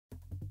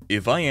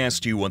If I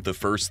asked you what the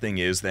first thing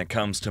is that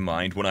comes to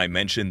mind when I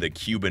mention the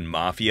Cuban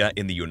Mafia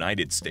in the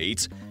United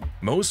States,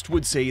 most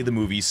would say the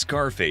movie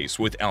Scarface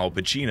with Al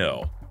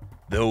Pacino.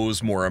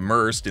 Those more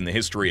immersed in the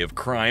history of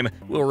crime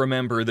will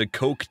remember the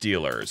coke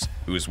dealers,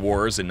 whose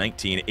wars in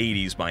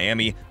 1980s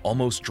Miami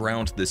almost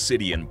drowned the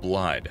city in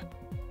blood.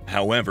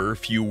 However,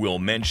 few will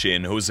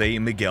mention Jose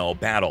Miguel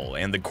Battle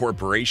and the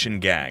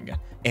Corporation Gang,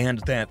 and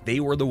that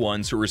they were the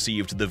ones who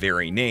received the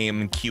very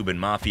name Cuban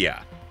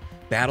Mafia.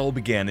 Battle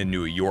began in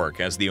New York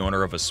as the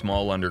owner of a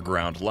small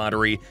underground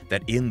lottery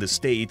that in the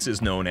States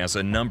is known as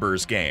a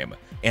numbers game,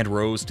 and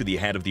rose to the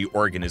head of the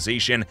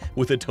organization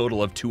with a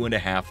total of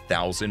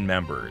 2,500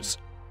 members.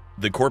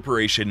 The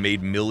corporation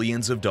made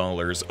millions of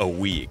dollars a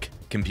week,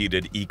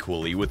 competed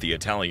equally with the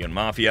Italian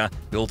Mafia,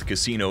 built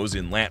casinos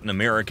in Latin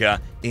America,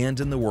 and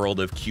in the world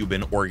of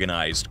Cuban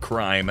organized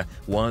crime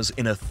was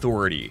an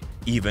authority,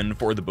 even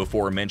for the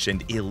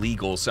before-mentioned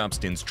illegal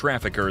substance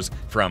traffickers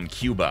from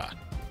Cuba.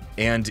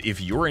 And if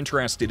you're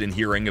interested in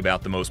hearing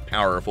about the most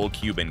powerful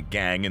Cuban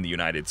gang in the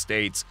United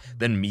States,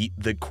 then meet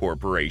the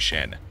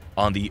corporation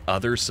on the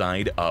other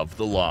side of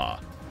the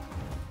law.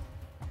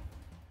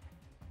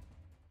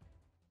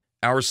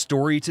 Our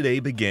story today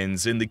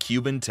begins in the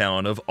Cuban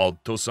town of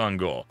Alto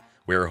Songo,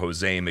 where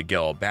Jose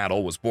Miguel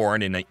Battle was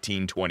born in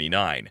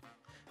 1929.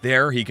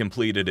 There, he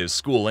completed his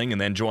schooling and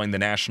then joined the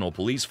National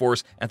Police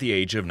Force at the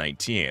age of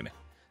 19.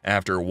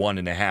 After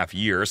 1.5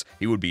 years,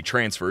 he would be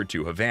transferred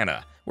to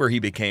Havana, where he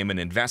became an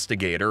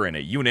investigator in a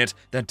unit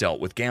that dealt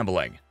with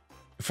gambling.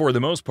 For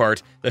the most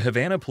part, the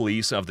Havana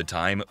police of the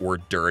time were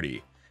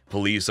dirty.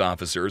 Police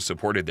officers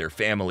supported their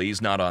families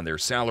not on their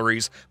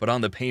salaries, but on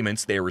the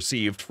payments they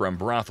received from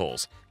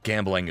brothels,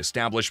 gambling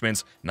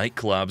establishments,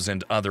 nightclubs,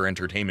 and other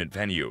entertainment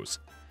venues.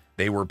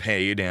 They were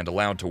paid and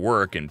allowed to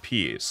work in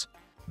peace.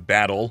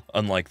 Battle,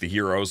 unlike the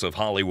heroes of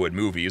Hollywood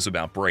movies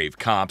about brave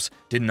cops,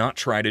 did not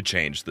try to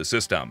change the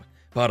system,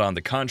 but on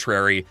the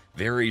contrary,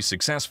 very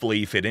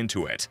successfully fit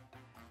into it.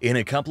 In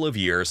a couple of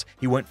years,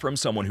 he went from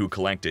someone who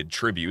collected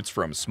tributes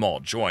from small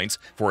joints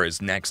for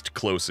his next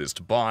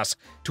closest boss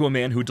to a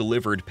man who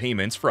delivered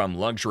payments from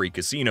luxury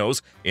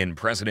casinos in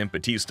President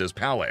Batista's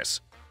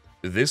palace.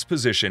 This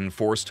position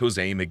forced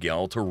Jose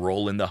Miguel to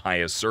roll in the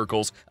highest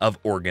circles of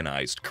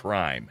organized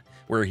crime,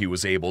 where he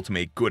was able to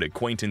make good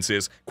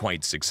acquaintances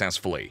quite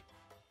successfully.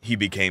 He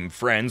became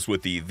friends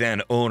with the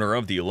then owner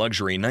of the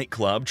luxury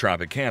nightclub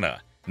Tropicana,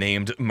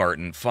 named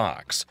Martin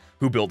Fox,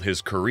 who built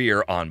his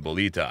career on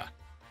Bolita.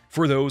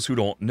 For those who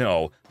don't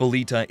know,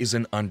 Bolita is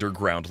an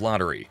underground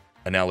lottery,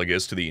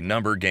 analogous to the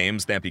number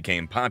games that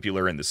became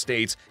popular in the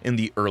States in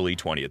the early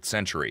 20th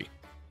century.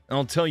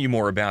 I'll tell you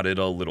more about it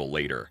a little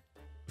later.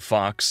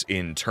 Fox,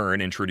 in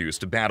turn,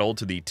 introduced Battle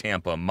to the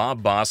Tampa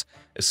mob boss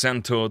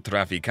Santo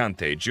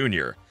Traficante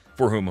Jr.,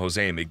 for whom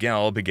Jose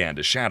Miguel began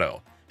to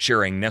shadow,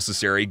 sharing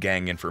necessary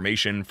gang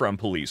information from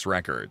police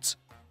records.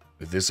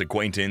 This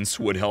acquaintance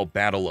would help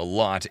Battle a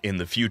lot in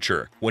the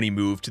future when he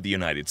moved to the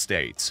United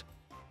States.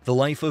 The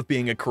life of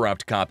being a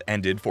corrupt cop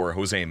ended for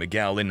Jose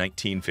Miguel in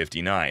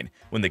 1959,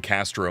 when the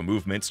Castro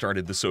movement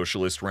started the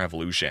Socialist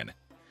Revolution.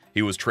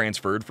 He was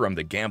transferred from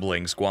the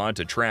gambling squad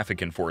to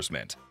traffic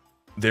enforcement.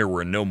 There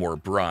were no more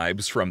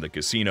bribes from the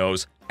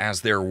casinos,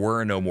 as there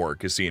were no more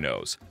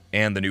casinos,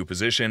 and the new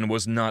position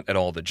was not at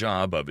all the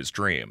job of his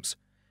dreams.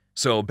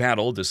 So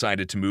Battle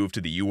decided to move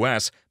to the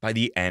US by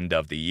the end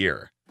of the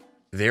year.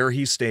 There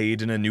he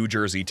stayed in a New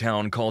Jersey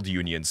town called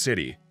Union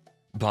City,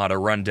 bought a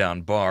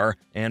rundown bar,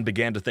 and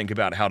began to think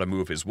about how to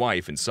move his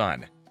wife and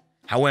son.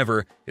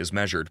 However, his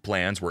measured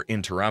plans were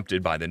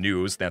interrupted by the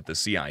news that the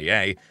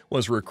CIA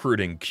was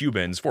recruiting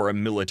Cubans for a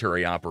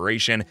military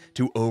operation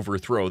to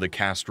overthrow the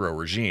Castro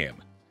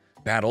regime.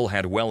 Battle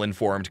had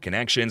well-informed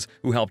connections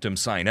who helped him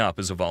sign up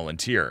as a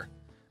volunteer.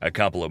 A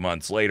couple of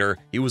months later,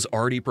 he was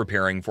already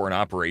preparing for an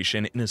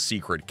operation in a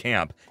secret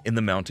camp in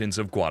the mountains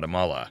of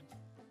Guatemala.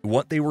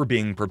 What they were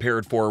being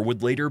prepared for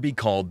would later be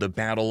called the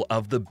Battle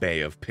of the Bay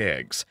of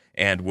Pigs,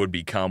 and would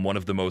become one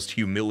of the most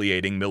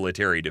humiliating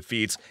military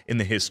defeats in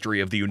the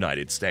history of the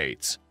United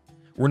States.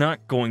 We're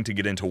not going to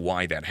get into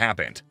why that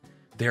happened.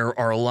 There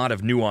are a lot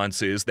of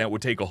nuances that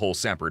would take a whole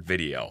separate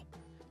video.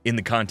 In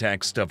the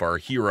context of our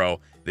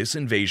hero, this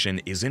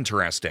invasion is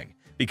interesting,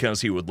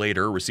 because he would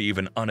later receive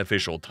an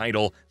unofficial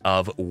title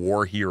of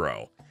War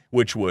Hero,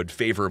 which would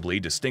favorably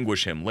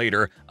distinguish him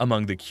later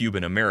among the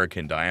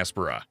Cuban-American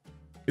diaspora.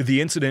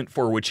 The incident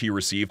for which he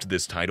received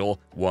this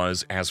title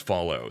was as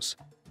follows.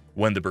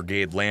 When the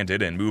brigade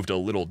landed and moved a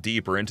little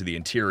deeper into the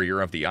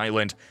interior of the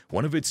island,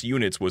 one of its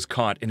units was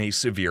caught in a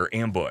severe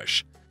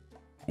ambush.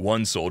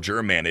 One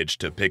soldier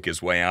managed to pick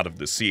his way out of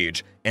the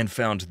siege and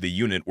found the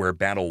unit where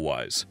Battle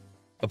was.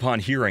 Upon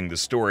hearing the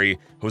story,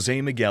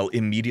 Jose Miguel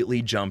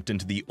immediately jumped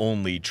into the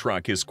only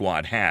truck his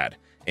squad had,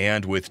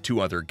 and with 2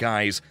 other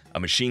guys,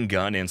 a machine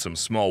gun, and some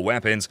small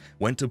weapons,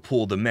 went to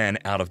pull the men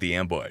out of the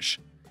ambush.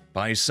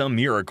 By some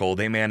miracle,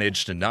 they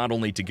managed not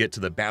only to get to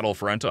the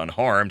battlefront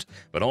unharmed,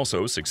 but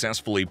also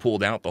successfully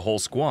pulled out the whole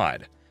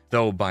squad,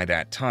 though by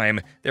that time,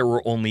 there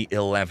were only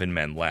 11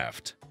 men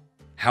left.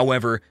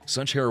 However,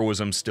 such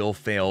heroism still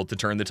failed to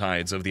turn the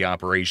tides of the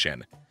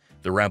operation.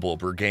 The rebel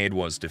brigade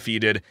was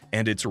defeated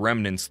and its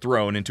remnants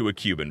thrown into a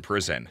Cuban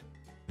prison.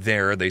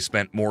 There, they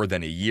spent more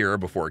than a year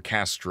before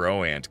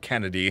Castro and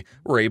Kennedy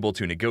were able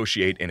to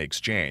negotiate an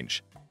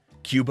exchange.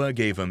 Cuba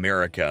gave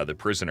America the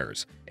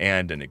prisoners,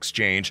 and in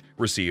exchange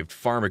received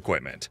farm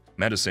equipment,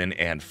 medicine,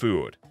 and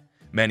food.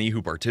 Many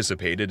who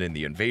participated in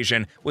the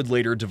invasion would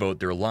later devote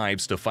their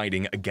lives to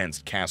fighting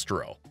against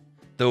Castro.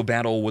 Though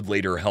Battle would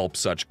later help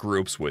such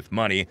groups with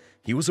money,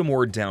 he was a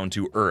more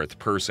down-to-earth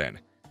person,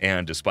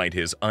 and despite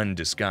his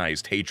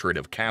undisguised hatred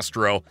of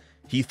Castro,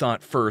 he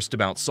thought first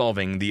about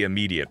solving the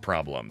immediate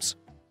problems.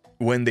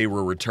 When they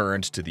were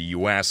returned to the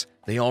U.S.,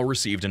 they all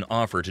received an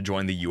offer to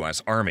join the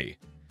U.S. Army.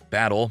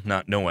 Battle,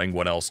 not knowing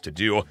what else to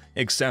do,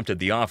 accepted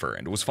the offer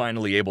and was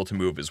finally able to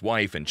move his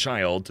wife and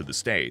child to the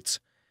States.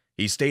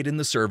 He stayed in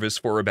the service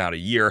for about a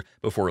year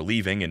before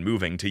leaving and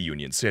moving to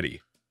Union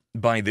City.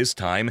 By this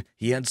time,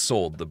 he had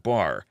sold the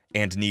bar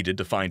and needed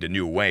to find a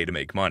new way to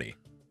make money.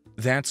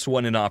 That's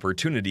when an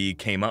opportunity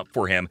came up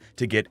for him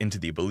to get into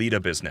the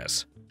bolita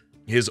business.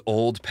 His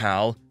old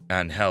pal,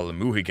 Angel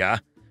Mujica,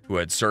 who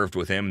had served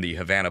with him the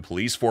Havana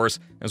police force,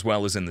 as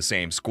well as in the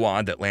same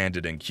squad that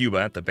landed in Cuba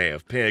at the Bay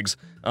of Pigs,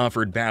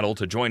 offered Battle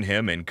to join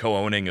him in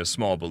co-owning a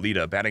small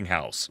bolita betting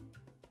house.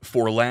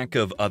 For lack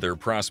of other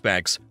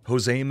prospects,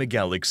 Jose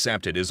Miguel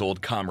accepted his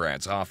old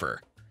comrade's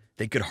offer.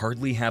 They could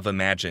hardly have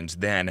imagined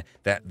then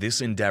that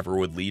this endeavor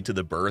would lead to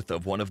the birth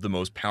of one of the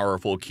most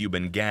powerful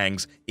Cuban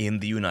gangs in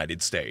the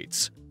United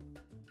States.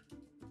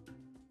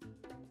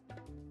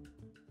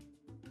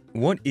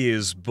 What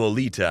is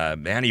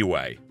bolita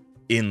anyway?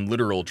 In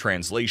literal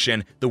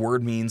translation, the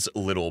word means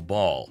little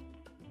ball.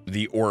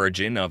 The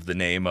origin of the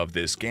name of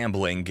this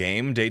gambling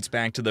game dates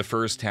back to the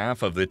first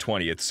half of the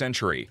 20th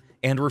century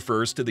and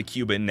refers to the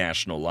Cuban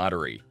National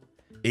Lottery.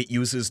 It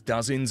uses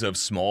dozens of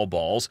small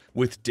balls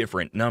with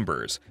different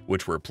numbers,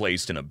 which were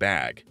placed in a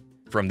bag.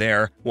 From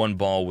there, one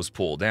ball was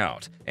pulled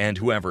out, and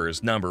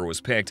whoever's number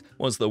was picked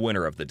was the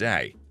winner of the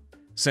day.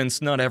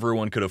 Since not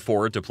everyone could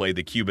afford to play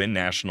the Cuban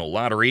National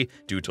Lottery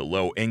due to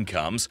low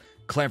incomes,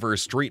 clever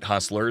street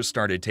hustlers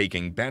started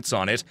taking bets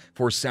on it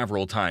for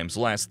several times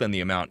less than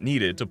the amount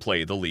needed to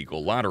play the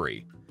legal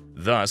lottery.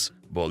 Thus,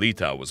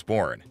 bolita was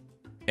born.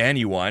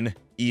 Anyone,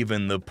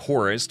 even the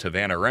poorest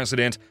Havana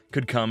resident,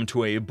 could come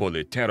to a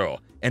boletero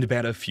and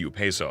bet a few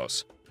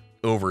pesos.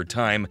 Over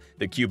time,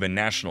 the Cuban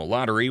National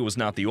Lottery was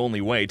not the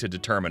only way to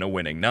determine a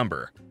winning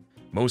number.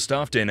 Most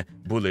often,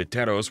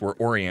 boleteros were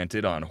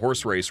oriented on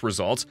horse race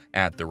results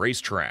at the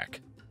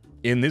racetrack.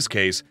 In this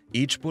case,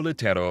 each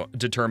boletero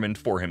determined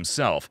for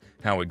himself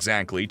how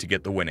exactly to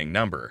get the winning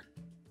number.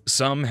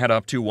 Some had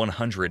up to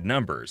 100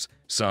 numbers,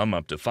 some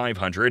up to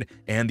 500,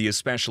 and the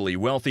especially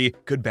wealthy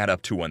could bet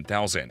up to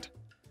 1,000.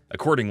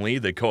 Accordingly,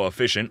 the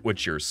coefficient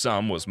which your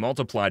sum was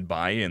multiplied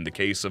by in the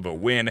case of a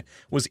win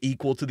was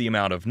equal to the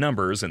amount of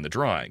numbers in the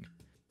drawing.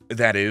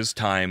 That is,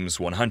 times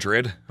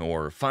 100,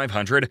 or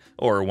 500,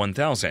 or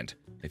 1,000,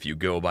 if you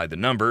go by the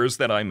numbers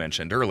that I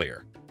mentioned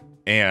earlier.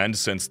 And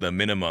since the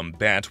minimum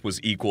bet was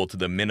equal to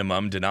the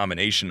minimum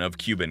denomination of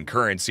Cuban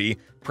currency,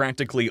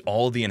 practically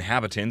all the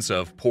inhabitants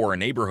of poor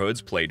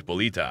neighborhoods played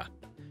bolita,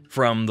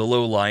 from the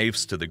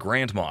lowlifes to the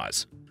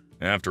grandmas.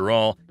 After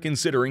all,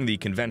 considering the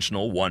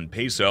conventional 1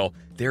 peso,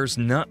 there's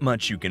not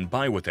much you can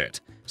buy with it,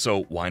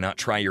 so why not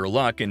try your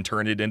luck and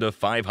turn it into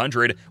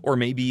 500 or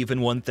maybe even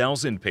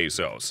 1,000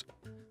 pesos?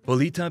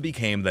 Bolita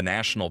became the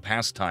national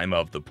pastime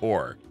of the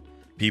poor.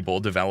 People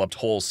developed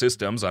whole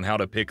systems on how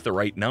to pick the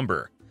right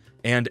number,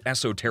 and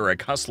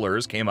esoteric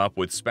hustlers came up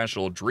with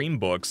special dream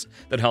books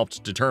that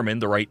helped determine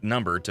the right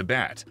number to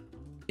bet.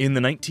 In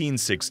the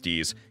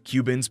 1960s,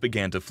 Cubans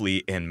began to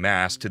flee en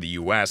masse to the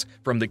U.S.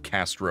 from the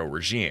Castro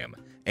regime,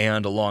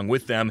 and along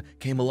with them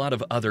came a lot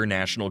of other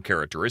national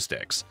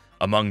characteristics,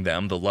 among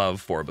them the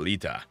love for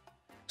bolita.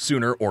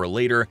 Sooner or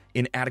later,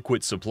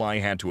 inadequate supply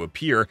had to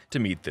appear to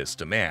meet this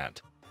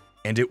demand,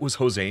 and it was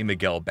Jose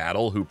Miguel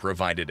Battle who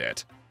provided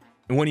it.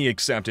 When he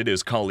accepted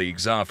his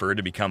colleague's offer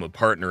to become a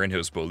partner in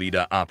his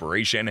bolita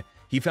operation,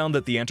 he found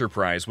that the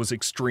enterprise was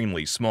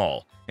extremely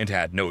small and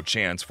had no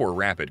chance for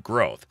rapid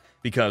growth,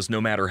 because no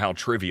matter how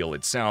trivial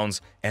it sounds,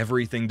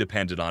 everything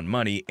depended on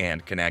money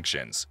and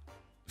connections.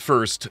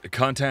 First,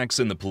 contacts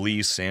in the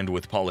police and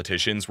with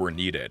politicians were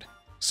needed,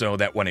 so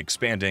that when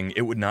expanding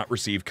it would not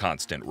receive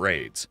constant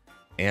raids.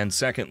 And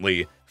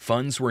secondly,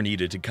 funds were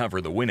needed to cover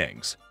the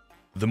winnings.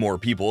 The more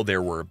people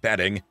there were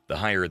betting, the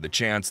higher the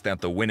chance that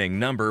the winning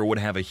number would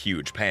have a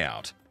huge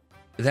payout.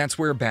 That's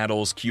where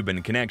Battle's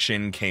Cuban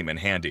connection came in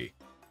handy.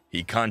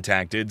 He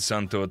contacted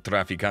Santo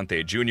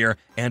Traficante Jr.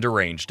 and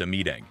arranged a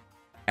meeting.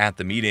 At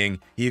the meeting,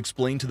 he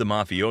explained to the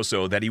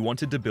mafioso that he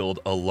wanted to build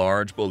a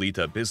large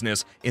bolita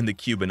business in the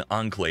Cuban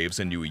enclaves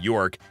in New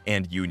York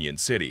and Union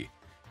City,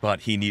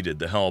 but he needed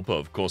the help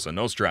of Cosa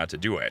Nostra to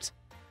do it.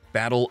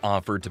 Battle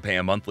offered to pay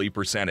a monthly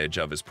percentage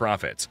of his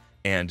profits,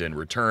 and in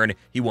return,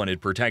 he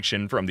wanted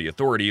protection from the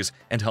authorities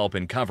and help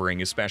in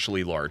covering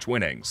especially large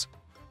winnings.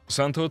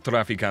 Santo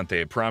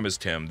Traficante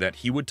promised him that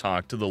he would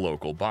talk to the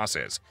local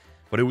bosses,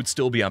 but it would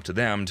still be up to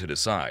them to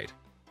decide.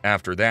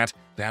 After that,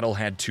 Battle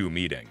had 2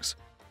 meetings.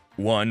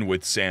 One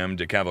with Sam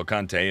de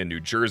Cavalcante in New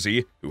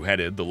Jersey, who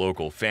headed the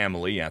local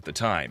family at the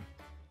time.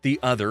 The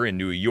other in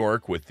New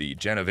York with the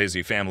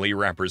Genovese family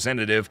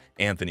representative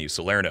Anthony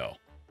Salerno.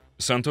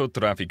 Santo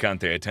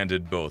Trafficante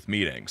attended both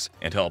meetings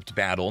and helped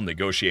Battle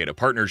negotiate a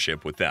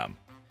partnership with them.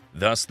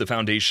 Thus, the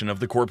foundation of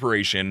the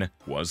corporation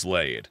was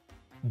laid.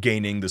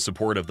 Gaining the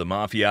support of the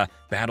Mafia,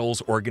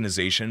 Battle's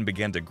organization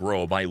began to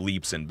grow by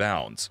leaps and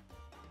bounds.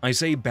 I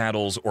say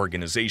Battle's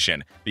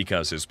organization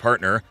because his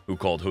partner, who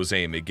called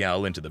Jose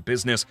Miguel into the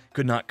business,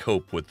 could not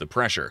cope with the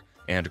pressure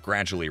and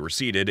gradually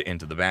receded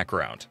into the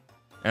background.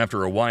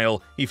 After a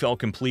while, he fell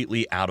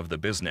completely out of the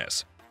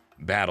business.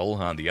 Battle,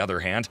 on the other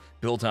hand,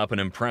 built up an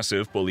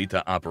impressive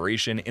bolita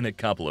operation in a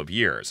couple of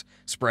years,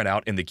 spread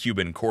out in the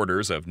Cuban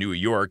quarters of New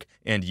York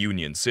and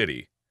Union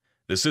City.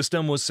 The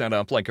system was set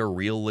up like a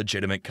real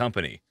legitimate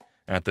company.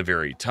 At the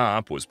very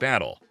top was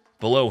Battle.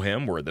 Below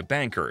him were the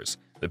bankers,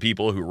 the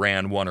people who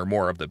ran one or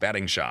more of the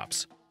betting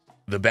shops.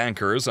 The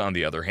bankers, on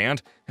the other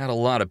hand, had a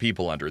lot of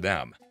people under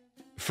them.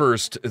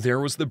 First, there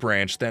was the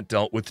branch that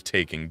dealt with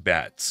taking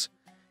bets.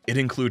 It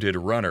included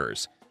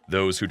runners,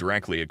 those who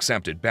directly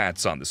accepted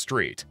bets on the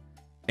street.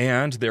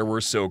 And there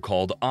were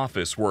so-called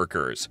office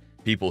workers,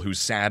 people who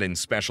sat in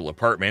special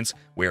apartments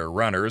where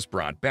runners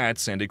brought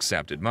bets and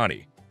accepted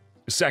money.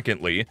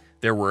 Secondly,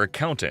 there were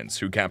accountants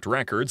who kept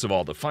records of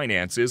all the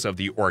finances of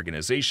the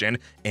organization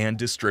and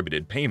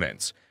distributed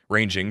payments,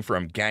 ranging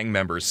from gang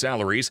members'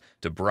 salaries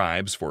to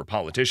bribes for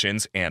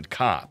politicians and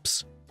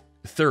cops.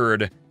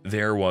 Third,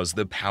 there was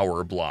the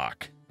power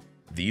block.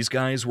 These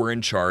guys were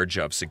in charge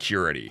of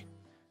security.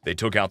 They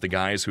took out the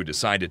guys who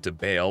decided to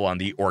bail on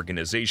the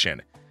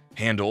organization,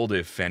 handled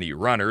if any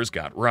runners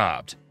got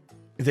robbed.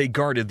 They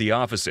guarded the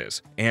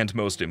offices, and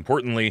most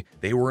importantly,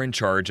 they were in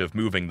charge of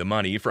moving the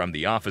money from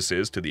the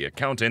offices to the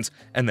accountants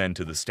and then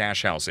to the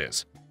stash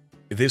houses.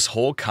 This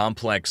whole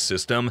complex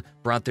system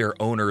brought their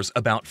owners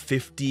about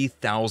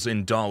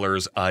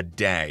 $50,000 a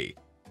day.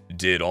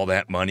 Did all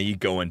that money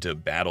go into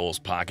Battle's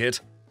pocket?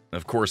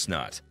 Of course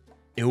not.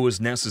 It was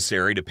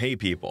necessary to pay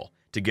people,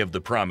 to give the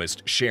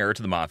promised share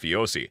to the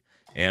mafiosi,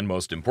 and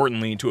most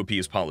importantly to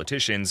appease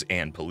politicians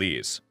and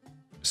police.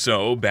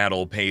 So,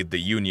 Battle paid the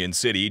Union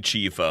City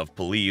Chief of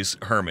Police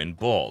Herman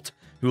Bolt,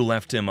 who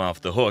left him off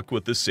the hook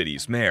with the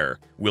city's mayor,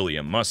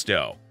 William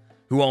Musto,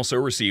 who also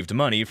received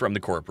money from the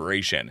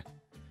corporation.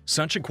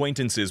 Such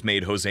acquaintances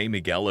made Jose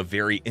Miguel a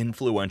very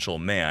influential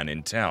man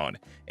in town,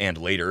 and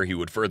later he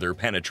would further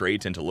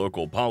penetrate into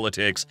local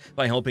politics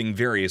by helping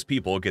various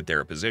people get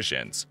their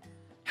positions.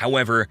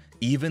 However,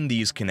 even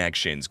these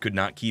connections could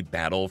not keep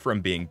Battle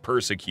from being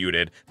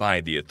persecuted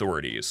by the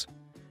authorities.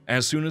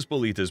 As soon as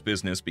Bolita's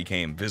business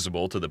became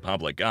visible to the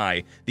public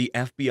eye, the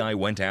FBI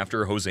went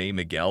after Jose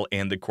Miguel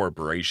and the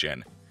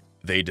corporation.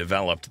 They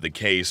developed the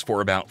case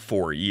for about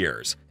 4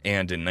 years,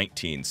 and in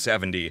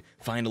 1970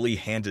 finally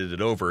handed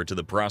it over to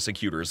the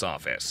prosecutor's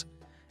office.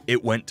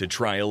 It went to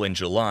trial in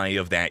July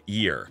of that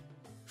year.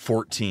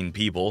 14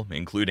 people,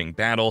 including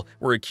Battle,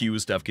 were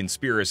accused of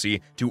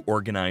conspiracy to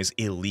organize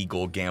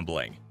illegal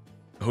gambling.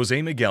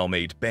 Jose Miguel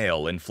made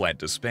bail and fled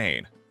to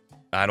Spain.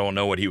 I don't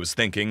know what he was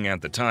thinking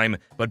at the time,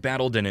 but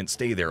Battle didn't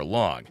stay there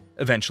long,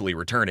 eventually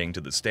returning to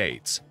the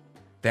States.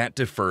 That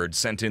deferred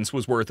sentence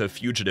was worth a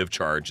fugitive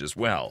charge as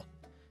well.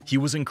 He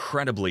was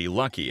incredibly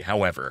lucky,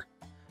 however.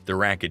 The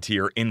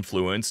Racketeer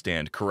Influenced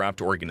and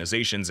Corrupt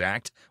Organizations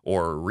Act,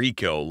 or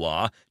RICO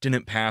law,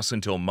 didn't pass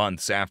until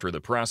months after the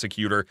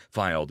prosecutor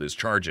filed his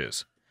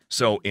charges.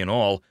 So, in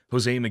all,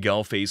 Jose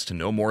Miguel faced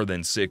no more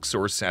than 6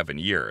 or 7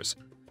 years.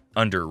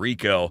 Under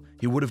RICO,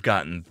 he would have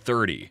gotten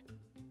 30.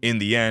 In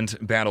the end,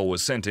 Battle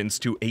was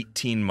sentenced to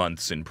 18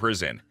 months in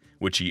prison,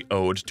 which he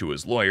owed to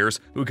his lawyers,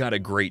 who got a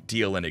great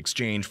deal in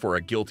exchange for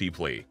a guilty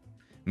plea.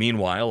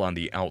 Meanwhile, on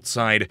the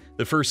outside,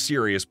 the first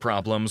serious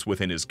problems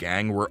within his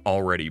gang were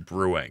already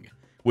brewing,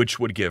 which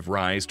would give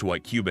rise to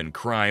what Cuban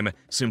crime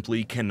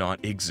simply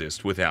cannot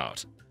exist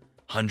without: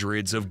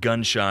 hundreds of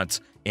gunshots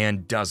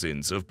and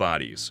dozens of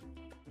bodies.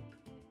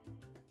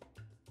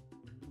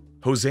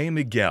 Jose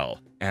Miguel,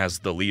 as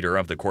the leader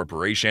of the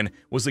corporation,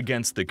 was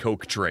against the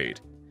coke trade.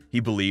 He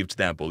believed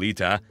that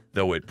bolita,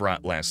 though it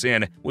brought less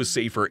in, was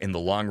safer in the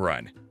long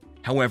run.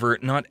 However,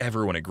 not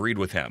everyone agreed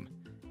with him.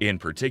 In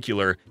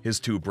particular, his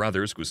 2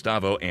 brothers,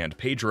 Gustavo and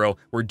Pedro,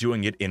 were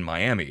doing it in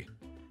Miami.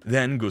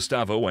 Then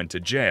Gustavo went to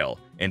jail,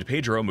 and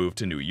Pedro moved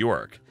to New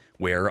York,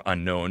 where,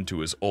 unknown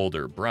to his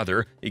older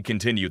brother, he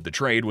continued the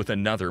trade with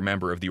another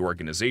member of the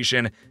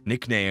organization,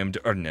 nicknamed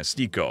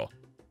Ernestico.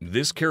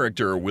 This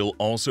character will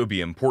also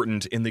be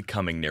important in the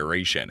coming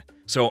narration,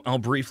 so I'll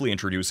briefly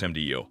introduce him to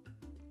you.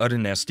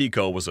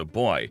 Ernestico was a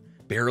boy,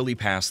 barely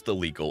past the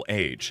legal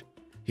age.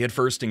 He had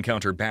first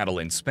encountered Battle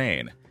in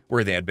Spain,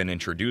 where they had been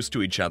introduced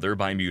to each other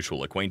by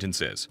mutual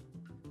acquaintances.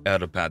 El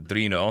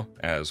Padrino,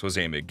 as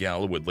Jose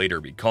Miguel would later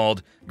be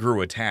called,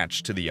 grew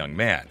attached to the young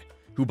man,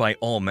 who by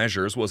all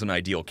measures was an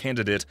ideal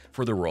candidate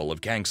for the role of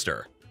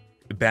gangster.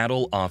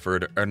 Battle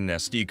offered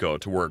Ernestico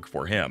to work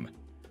for him.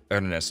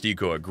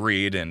 Ernestico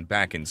agreed and,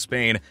 back in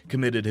Spain,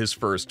 committed his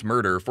first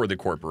murder for the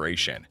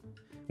corporation.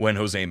 When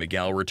Jose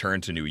Miguel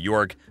returned to New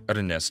York,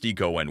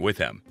 Ernestico went with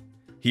him.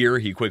 Here,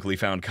 he quickly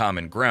found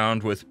common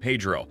ground with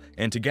Pedro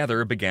and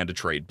together began to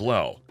trade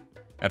blow.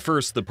 At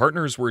first, the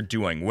partners were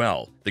doing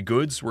well, the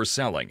goods were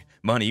selling,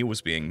 money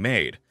was being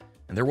made,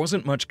 and there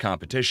wasn't much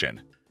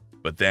competition.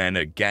 But then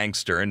a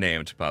gangster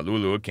named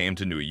Palulu came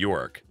to New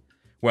York.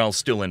 While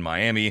still in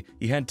Miami,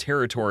 he had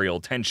territorial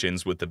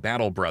tensions with the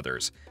Battle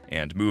brothers,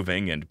 and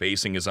moving and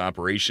basing his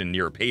operation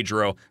near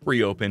Pedro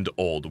reopened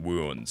old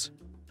wounds.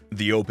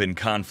 The open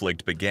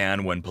conflict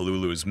began when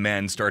Palulu's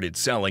men started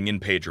selling in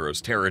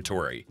Pedro's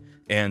territory,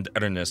 and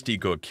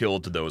Ernestico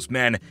killed those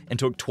men and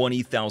took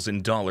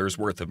 $20,000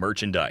 worth of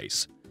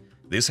merchandise.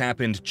 This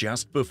happened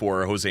just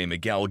before Jose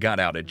Miguel got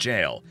out of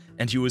jail,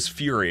 and he was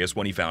furious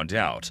when he found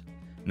out.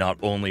 Not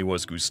only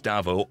was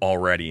Gustavo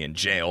already in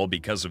jail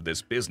because of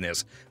this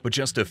business, but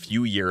just a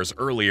few years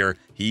earlier,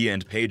 he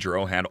and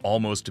Pedro had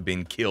almost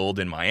been killed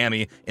in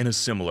Miami in a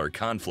similar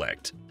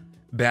conflict.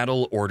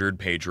 Battle ordered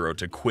Pedro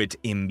to quit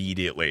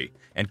immediately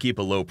and keep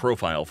a low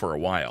profile for a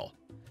while.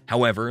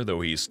 However,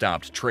 though he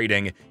stopped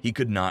trading, he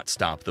could not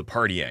stop the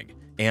partying,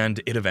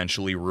 and it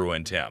eventually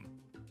ruined him.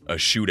 A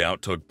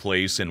shootout took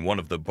place in one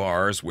of the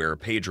bars where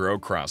Pedro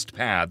crossed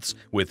paths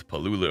with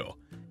Palulu,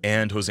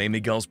 and Jose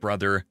Miguel's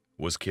brother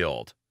was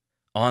killed.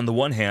 On the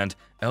one hand,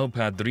 El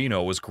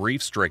Padrino was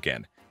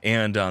grief-stricken,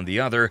 and on the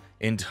other,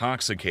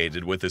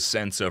 intoxicated with a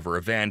sense of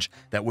revenge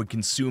that would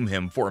consume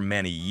him for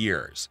many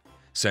years,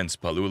 since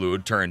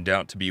Palulu turned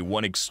out to be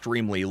one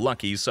extremely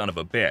lucky son of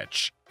a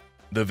bitch.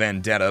 The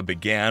vendetta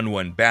began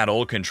when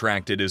Battle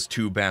contracted his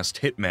two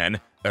best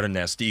hitmen,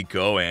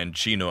 Ernestico and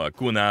Chino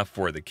Acuna,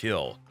 for the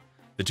kill.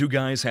 The two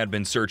guys had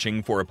been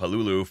searching for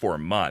Palulu for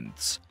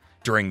months.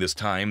 During this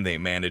time, they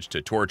managed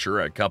to torture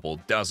a couple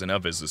dozen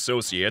of his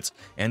associates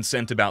and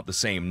sent about the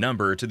same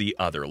number to the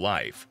other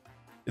life.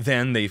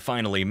 Then they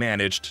finally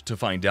managed to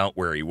find out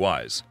where he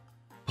was.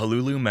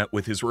 Palulu met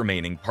with his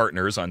remaining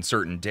partners on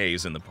certain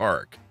days in the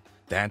park.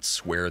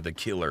 That's where the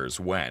killers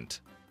went.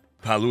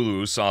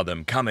 Palulu saw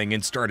them coming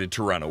and started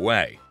to run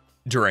away.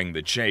 During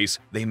the chase,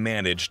 they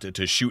managed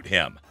to shoot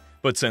him,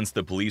 but since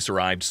the police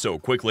arrived so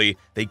quickly,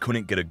 they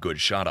couldn't get a good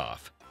shot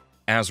off.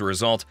 As a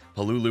result,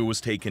 Palulu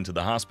was taken to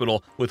the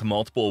hospital with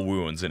multiple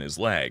wounds in his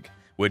leg,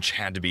 which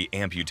had to be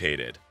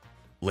amputated.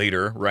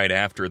 Later, right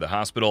after the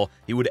hospital,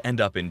 he would end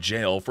up in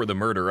jail for the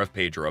murder of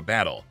Pedro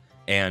Battle,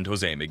 and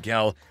Jose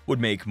Miguel would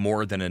make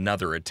more than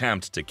another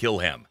attempt to kill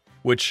him,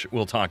 which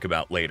we'll talk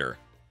about later.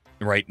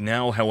 Right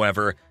now,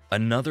 however,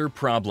 another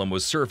problem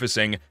was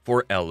surfacing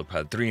for El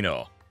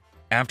Padrino.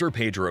 After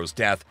Pedro's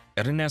death,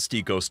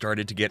 Ernestico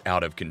started to get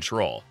out of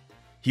control.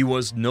 He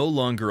was no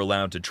longer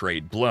allowed to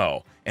trade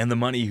blow, and the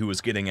money he was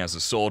getting as a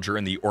soldier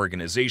in the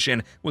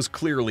organization was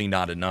clearly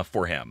not enough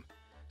for him.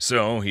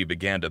 So he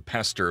began to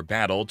pester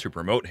Battle to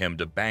promote him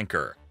to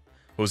banker.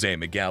 Jose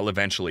Miguel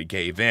eventually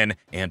gave in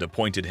and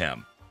appointed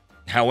him.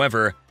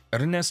 However,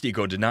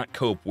 Ernestico did not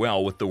cope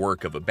well with the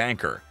work of a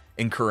banker,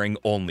 incurring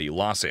only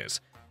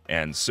losses,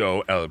 and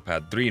so El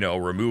Padrino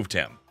removed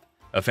him.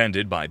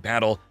 Offended by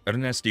Battle,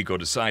 Ernestico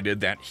decided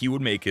that he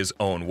would make his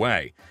own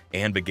way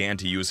and began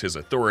to use his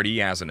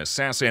authority as an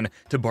assassin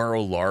to borrow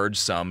large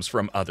sums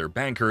from other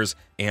bankers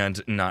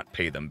and not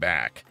pay them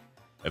back.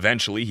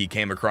 Eventually, he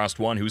came across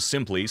one who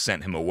simply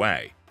sent him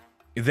away.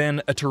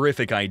 Then a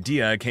terrific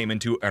idea came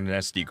into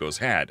Ernestico's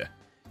head: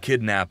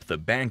 kidnap the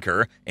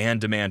banker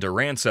and demand a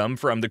ransom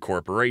from the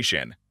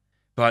corporation.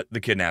 But the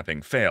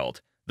kidnapping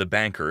failed. The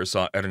banker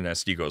saw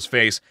Ernestico's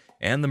face,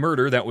 and the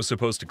murder that was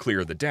supposed to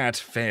clear the debt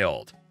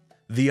failed.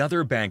 The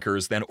other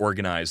bankers then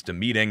organized a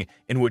meeting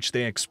in which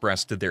they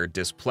expressed their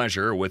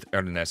displeasure with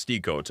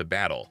Ernestico to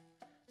Battle.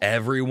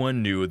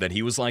 Everyone knew that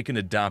he was like an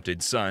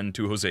adopted son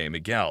to Jose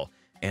Miguel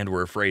and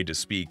were afraid to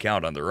speak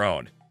out on their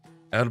own.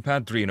 El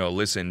Padrino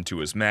listened to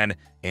his men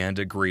and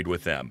agreed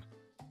with them.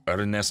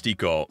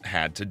 Ernestico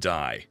had to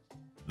die.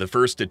 The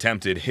first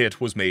attempted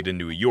hit was made in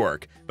New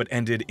York, but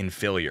ended in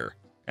failure.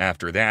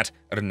 After that,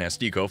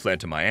 Ernestico fled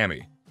to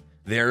Miami.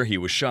 There, he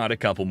was shot a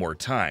couple more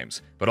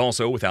times, but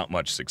also without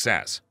much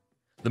success.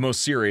 The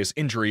most serious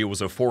injury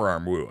was a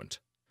forearm wound.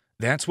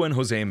 That's when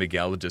Jose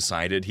Miguel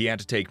decided he had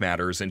to take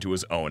matters into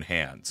his own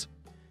hands.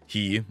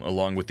 He,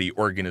 along with the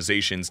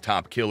organization's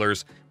top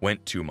killers,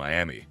 went to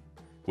Miami.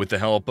 With the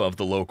help of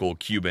the local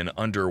Cuban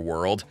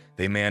underworld,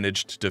 they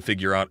managed to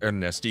figure out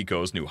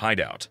Ernestico's new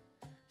hideout.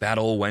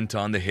 Battle went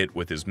on the hit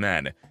with his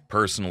men,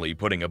 personally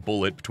putting a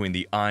bullet between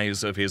the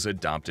eyes of his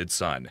adopted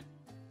son.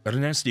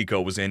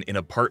 Ernestico was in an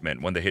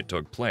apartment when the hit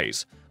took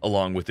place,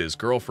 along with his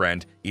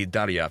girlfriend,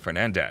 Idalia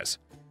Fernandez,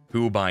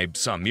 who by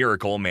some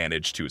miracle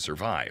managed to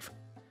survive.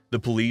 The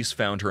police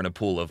found her in a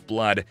pool of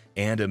blood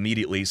and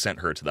immediately sent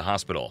her to the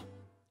hospital.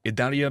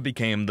 Idalia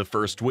became the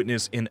first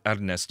witness in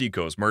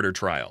Ernestico's murder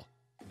trial.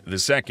 The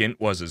second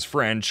was his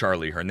friend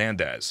Charlie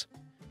Hernandez.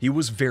 He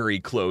was very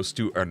close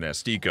to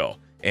Ernestico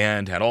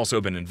and had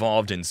also been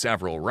involved in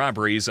several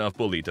robberies of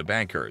Bolita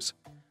bankers.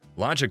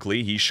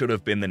 Logically, he should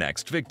have been the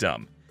next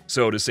victim,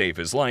 so to save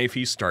his life,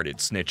 he started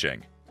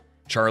snitching.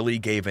 Charlie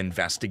gave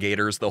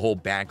investigators the whole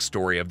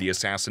backstory of the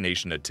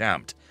assassination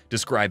attempt,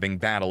 describing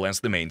Battle as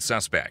the main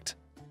suspect.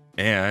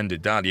 And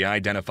Idalia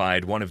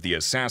identified one of the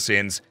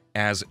assassins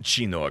as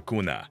Chino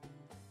Acuna.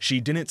 She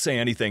didn't say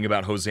anything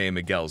about Jose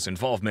Miguel's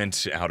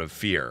involvement out of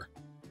fear.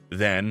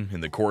 Then,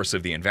 in the course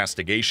of the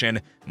investigation,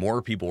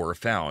 more people were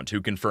found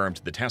who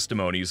confirmed the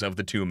testimonies of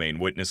the two main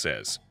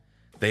witnesses.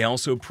 They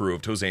also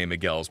proved Jose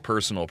Miguel's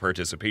personal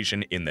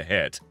participation in the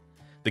hit.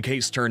 The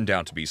case turned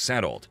out to be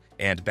settled,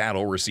 and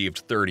Battle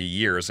received 30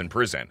 years in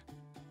prison.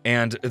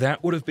 And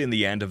that would have been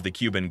the end of the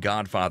Cuban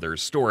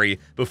Godfather's story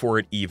before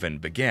it even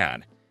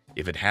began,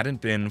 if it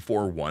hadn't been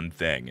for one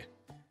thing.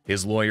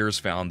 His lawyers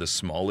found the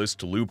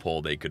smallest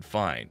loophole they could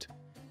find.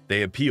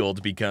 They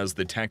appealed because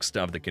the text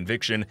of the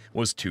conviction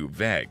was too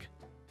vague.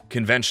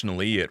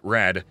 Conventionally, it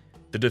read,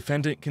 "The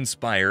defendant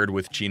conspired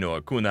with Chino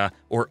Acuna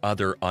or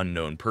other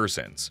unknown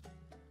persons."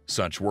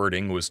 Such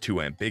wording was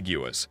too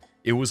ambiguous.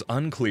 It was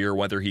unclear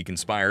whether he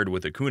conspired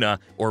with Acuna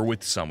or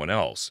with someone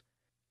else.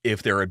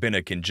 If there had been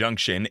a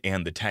conjunction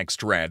and the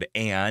text read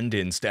 "and"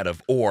 instead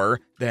of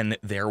 "or", then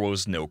there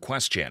was no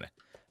question.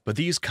 But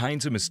these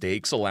kinds of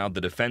mistakes allowed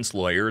the defense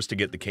lawyers to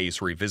get the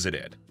case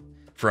revisited.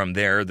 From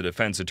there, the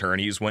defense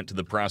attorneys went to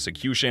the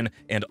prosecution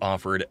and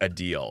offered a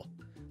deal.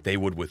 They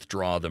would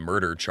withdraw the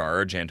murder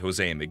charge and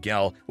Jose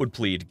Miguel would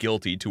plead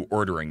guilty to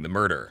ordering the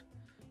murder.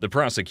 The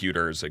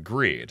prosecutors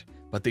agreed,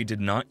 but they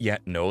did not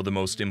yet know the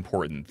most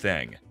important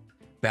thing.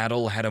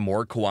 Battle had a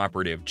more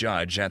cooperative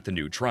judge at the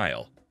new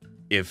trial,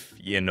 if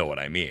you know what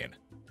I mean.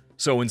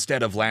 So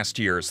instead of last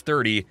year's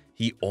 30,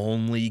 he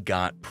only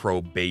got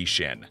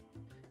probation.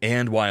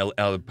 And while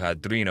El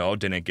Padrino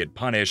didn't get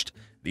punished,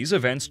 these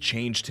events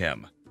changed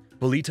him.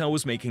 Bolita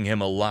was making him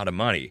a lot of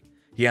money.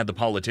 He had the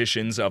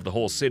politicians of the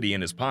whole city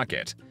in his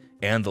pocket,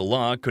 and the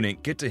law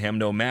couldn't get to him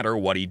no matter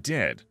what he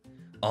did.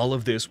 All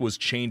of this was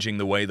changing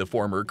the way the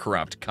former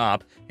corrupt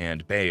cop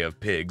and Bay of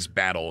Pigs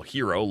battle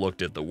hero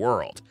looked at the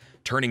world,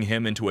 turning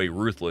him into a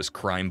ruthless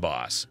crime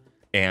boss.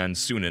 And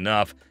soon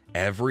enough,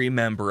 every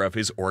member of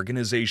his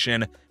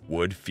organization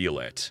would feel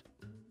it.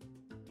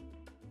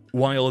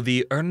 While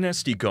the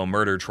Ernestico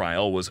murder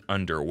trial was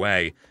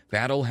underway,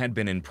 Battle had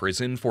been in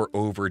prison for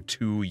over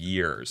 2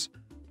 years.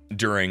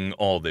 During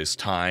all this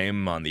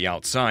time, on the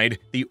outside,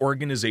 the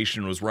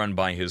organization was run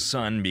by his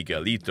son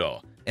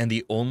Miguelito, and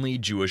the only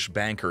Jewish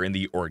banker in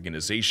the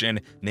organization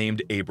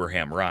named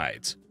Abraham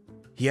Rides.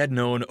 He had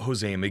known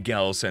Jose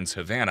Miguel since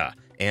Havana,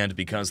 and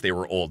because they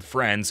were old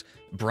friends,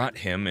 brought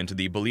him into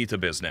the Bolita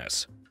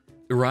business.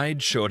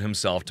 Rides showed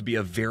himself to be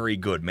a very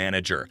good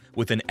manager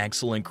with an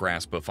excellent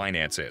grasp of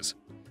finances.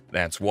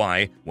 That's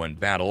why, when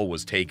Battle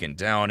was taken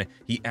down,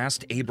 he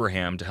asked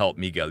Abraham to help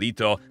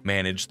Miguelito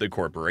manage the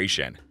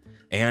corporation.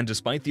 And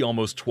despite the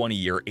almost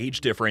 20-year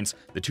age difference,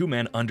 the two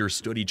men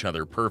understood each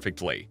other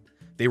perfectly.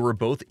 They were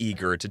both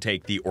eager to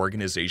take the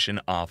organization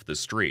off the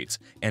streets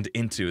and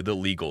into the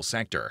legal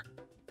sector.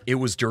 It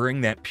was during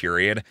that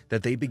period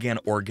that they began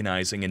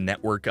organizing a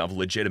network of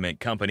legitimate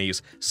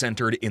companies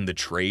centered in the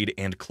trade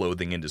and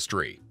clothing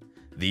industry.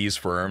 These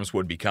firms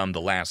would become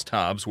the last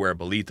hubs where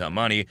Bolita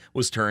money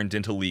was turned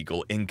into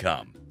legal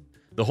income.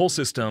 The whole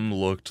system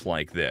looked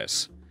like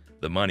this.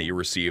 The money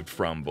received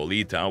from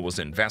Bolita was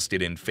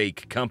invested in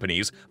fake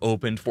companies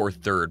opened for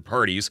third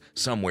parties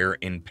somewhere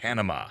in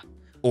Panama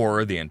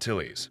or the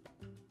Antilles.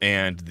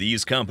 And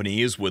these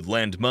companies would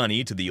lend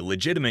money to the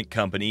legitimate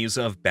companies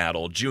of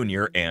Battle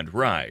Jr. and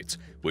Rides,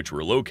 which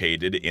were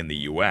located in the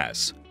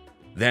US.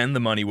 Then the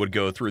money would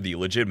go through the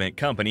legitimate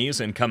companies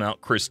and come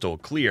out crystal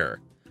clear.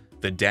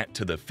 The debt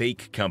to the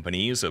fake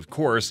companies, of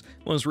course,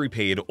 was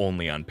repaid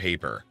only on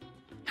paper.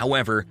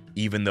 However,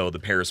 even though the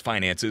pair's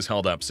finances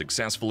held up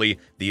successfully,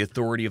 the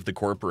authority of the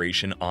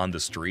corporation on the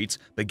streets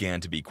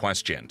began to be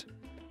questioned.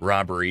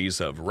 Robberies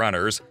of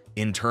runners,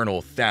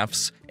 internal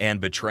thefts,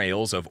 and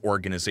betrayals of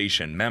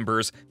organization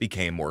members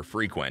became more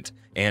frequent,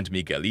 and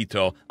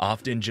Miguelito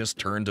often just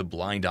turned a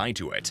blind eye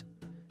to it.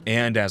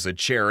 And as a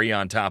cherry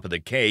on top of the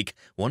cake,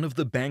 one of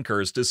the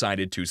bankers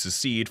decided to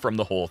secede from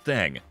the whole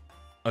thing.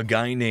 A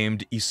guy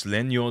named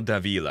Isleño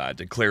Davila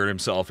declared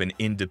himself an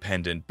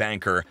independent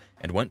banker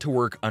and went to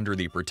work under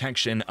the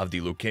protection of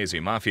the Lucchese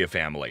Mafia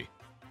family.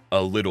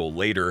 A little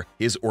later,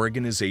 his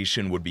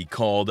organization would be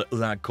called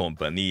La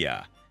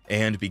Compañía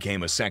and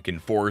became a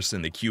second force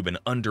in the Cuban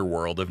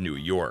underworld of New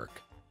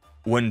York.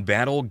 When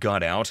Battle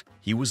got out,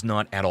 he was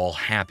not at all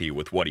happy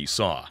with what he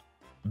saw.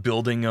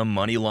 Building a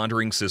money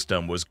laundering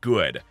system was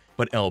good,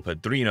 but El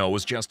Padrino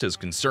was just as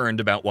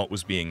concerned about what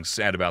was being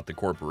said about the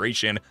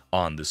corporation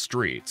on the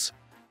streets.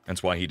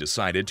 That's why he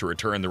decided to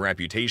return the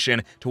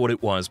reputation to what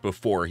it was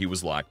before he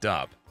was locked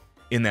up.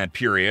 In that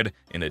period,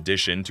 in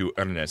addition to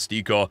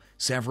Ernestico,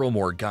 several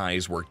more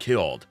guys were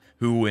killed,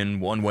 who in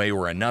one way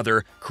or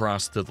another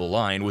crossed the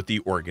line with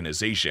the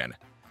organization.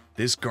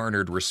 This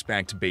garnered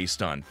respect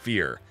based on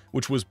fear,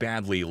 which was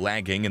badly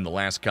lagging in the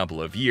last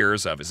couple of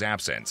years of his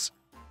absence.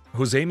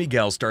 Jose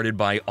Miguel started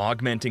by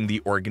augmenting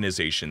the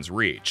organization's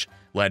reach,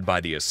 led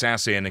by the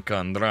assassin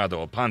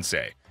Conrado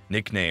Ponce,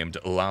 nicknamed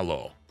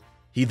Lalo.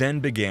 He then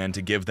began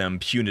to give them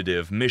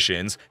punitive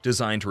missions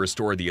designed to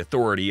restore the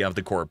authority of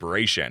the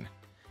corporation.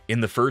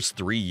 In the first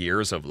 3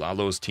 years of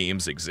Lalo's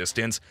team's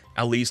existence,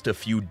 at least a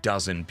few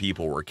dozen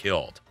people were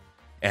killed.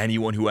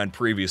 Anyone who had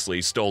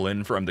previously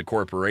stolen from the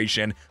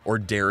corporation or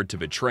dared to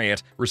betray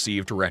it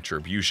received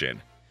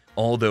retribution.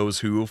 All those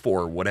who,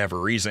 for whatever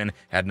reason,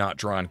 had not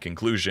drawn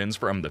conclusions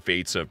from the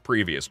fates of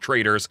previous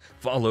traitors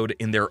followed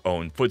in their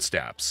own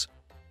footsteps.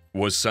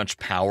 Was such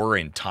power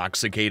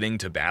intoxicating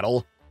to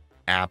Battle?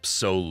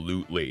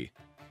 Absolutely.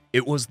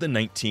 It was the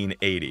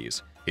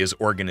 1980s. His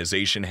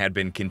organization had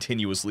been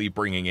continuously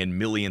bringing in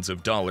millions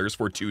of dollars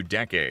for 2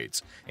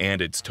 decades,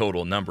 and its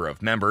total number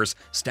of members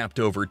stepped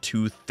over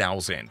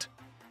 2,000.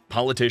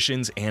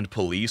 Politicians and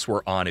police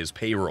were on his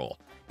payroll,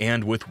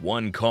 and with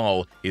one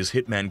call, his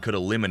hitmen could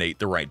eliminate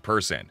the right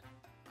person.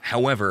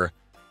 However,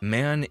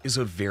 man is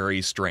a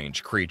very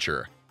strange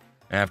creature.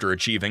 After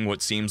achieving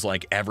what seems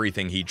like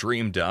everything he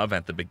dreamed of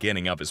at the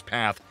beginning of his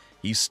path,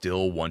 he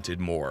still wanted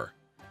more.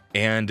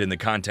 And in the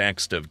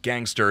context of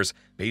gangsters,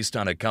 based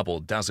on a couple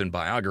dozen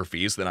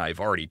biographies that I've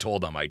already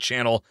told on my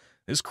channel,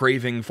 this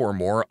craving for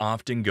more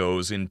often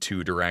goes in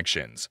 2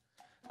 directions.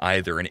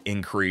 Either an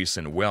increase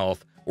in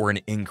wealth or an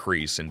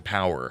increase in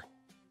power.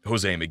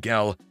 Jose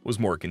Miguel was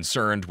more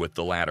concerned with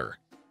the latter.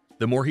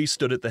 The more he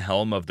stood at the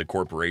helm of the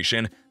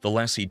corporation, the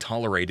less he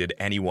tolerated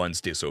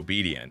anyone's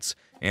disobedience,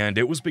 and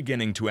it was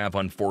beginning to have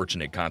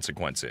unfortunate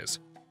consequences.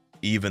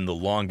 Even the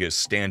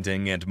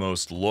longest-standing and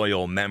most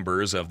loyal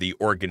members of the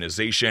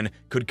organization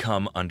could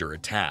come under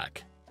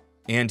attack.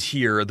 And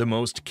here, the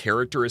most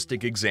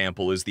characteristic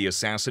example is the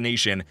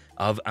assassination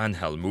of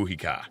Angel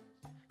Mujica,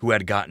 who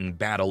had gotten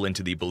Battle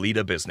into the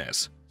bolita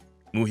business.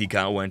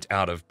 Mujica went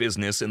out of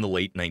business in the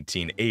late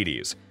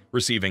 1980s,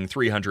 receiving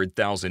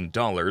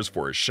 $300,000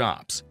 for his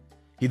shops.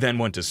 He then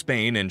went to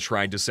Spain and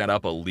tried to set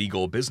up a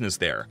legal business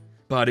there,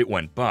 but it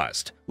went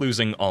bust,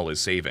 losing all his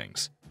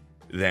savings.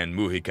 Then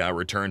Mujica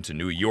returned to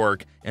New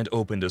York and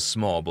opened a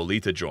small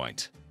bolita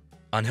joint.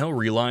 Angel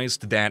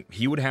realized that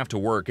he would have to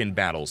work in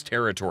Battle's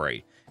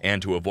territory,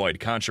 and to avoid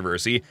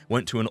controversy,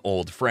 went to an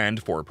old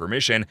friend for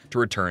permission to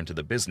return to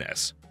the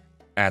business.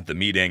 At the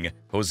meeting,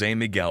 Jose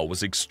Miguel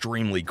was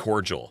extremely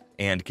cordial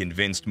and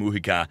convinced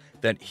Mujica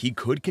that he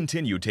could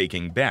continue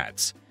taking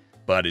bets.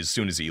 But as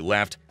soon as he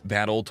left,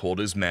 Battle told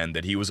his men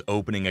that he was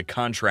opening a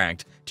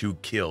contract to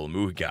kill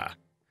Mujica.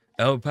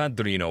 El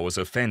Padrino was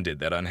offended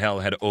that Angel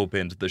had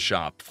opened the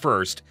shop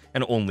first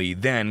and only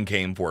then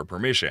came for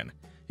permission.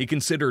 He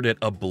considered it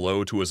a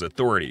blow to his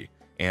authority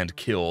and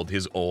killed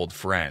his old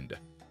friend.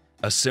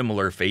 A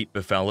similar fate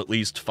befell at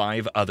least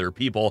 5 other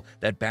people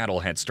that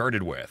Battle had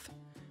started with.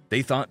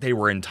 They thought they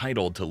were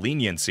entitled to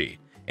leniency,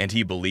 and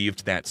he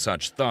believed that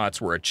such thoughts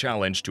were a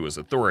challenge to his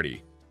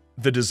authority.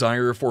 The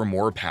desire for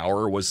more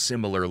power was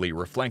similarly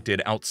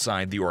reflected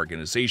outside the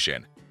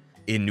organization.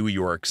 In New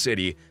York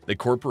City, the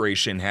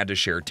corporation had to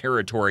share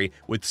territory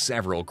with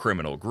several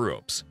criminal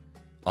groups.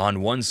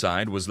 On one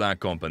side was La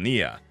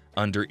Compañía,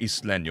 under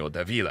Isleño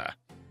Davila,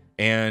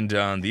 and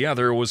on the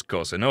other was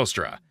Cosa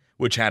Nostra,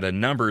 which had a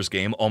numbers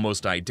game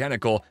almost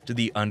identical to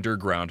the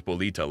underground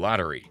bolita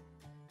lottery.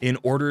 In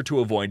order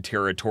to avoid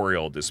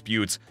territorial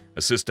disputes,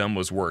 a system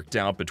was worked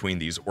out between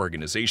these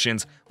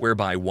organizations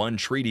whereby one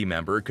treaty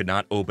member could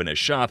not open a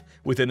shop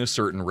within a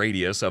certain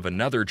radius of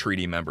another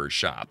treaty member's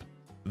shop.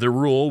 The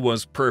rule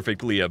was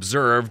perfectly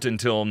observed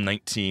until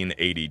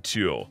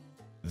 1982.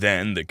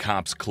 Then the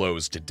cops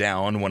closed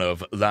down one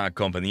of La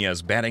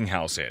Compañía's betting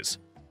houses.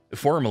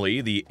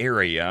 Formerly, the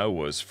area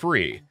was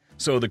free,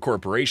 so the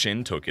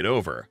corporation took it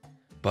over.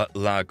 But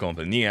La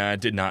Compañía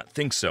did not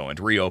think so and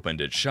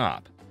reopened its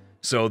shop.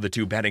 So the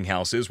 2 betting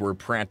houses were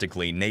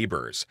practically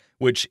neighbors,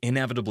 which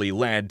inevitably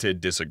led to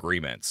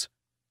disagreements.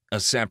 A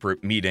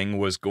separate meeting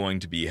was going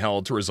to be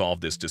held to resolve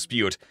this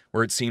dispute,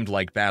 where it seemed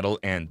like Battle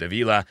and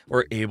Davila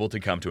were able to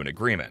come to an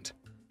agreement.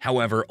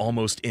 However,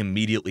 almost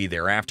immediately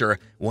thereafter,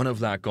 one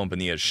of La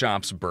Compañía's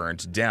shops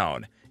burned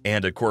down,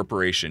 and a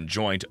corporation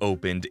joint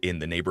opened in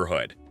the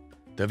neighborhood.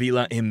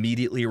 Davila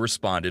immediately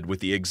responded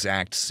with the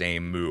exact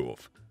same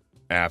move.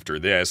 After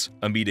this,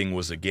 a meeting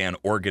was again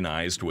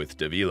organized with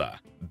Davila,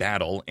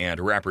 Battle, and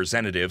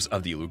representatives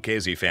of the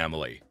Lucchese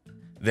family.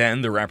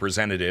 Then the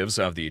representatives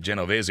of the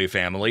Genovese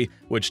family,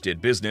 which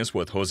did business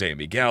with Jose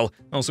Miguel,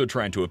 also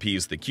tried to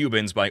appease the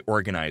Cubans by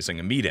organizing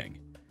a meeting.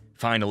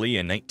 Finally,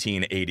 in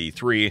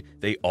 1983,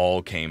 they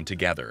all came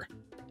together.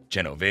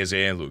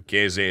 Genovese,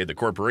 Lucchese, the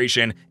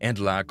corporation, and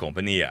La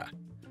Compañía.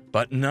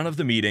 But none of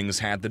the meetings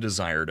had the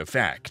desired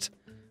effect.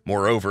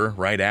 Moreover,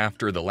 right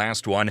after the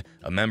last one,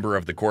 a member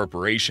of the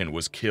corporation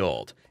was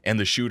killed, and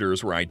the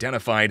shooters were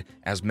identified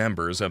as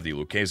members of the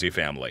Lucchese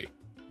family.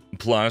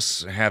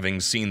 Plus, having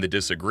seen the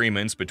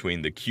disagreements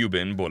between the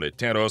Cuban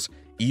boleteros,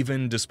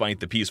 even despite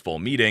the peaceful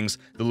meetings,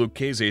 the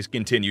Luccheses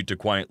continued to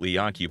quietly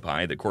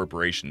occupy the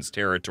corporation's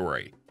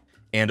territory.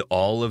 And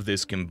all of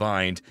this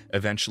combined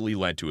eventually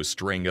led to a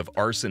string of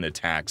arson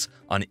attacks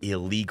on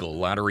illegal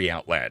lottery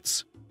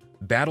outlets.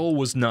 Battle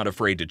was not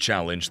afraid to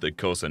challenge the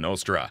Cosa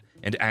Nostra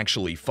and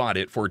actually fought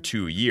it for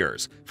 2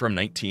 years, from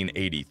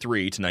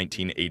 1983 to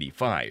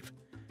 1985.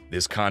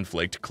 This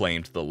conflict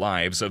claimed the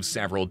lives of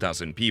several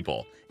dozen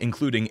people,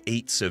 including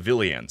 8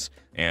 civilians,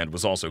 and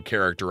was also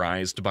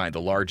characterized by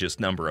the largest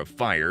number of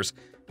fires,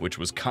 which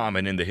was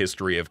common in the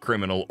history of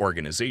criminal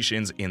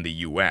organizations in the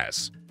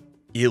US.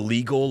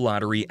 Illegal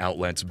lottery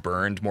outlets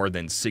burned more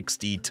than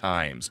 60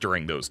 times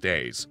during those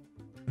days.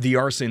 The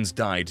arsons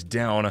died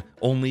down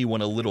only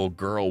when a little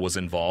girl was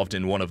involved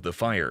in one of the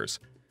fires.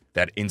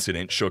 That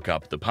incident shook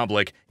up the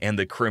public, and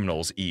the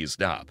criminals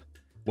eased up.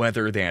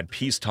 Whether they had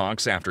peace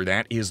talks after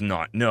that is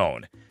not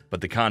known,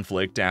 but the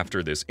conflict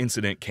after this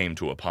incident came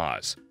to a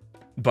pause.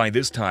 By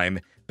this time,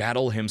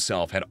 Battle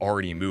himself had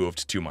already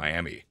moved to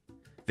Miami.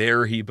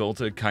 There, he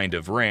built a kind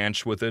of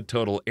ranch with a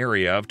total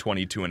area of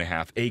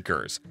 22.5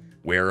 acres,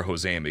 where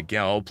Jose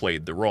Miguel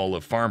played the role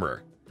of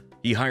farmer.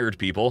 He hired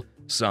people,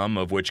 some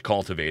of which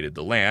cultivated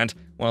the land,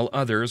 while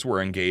others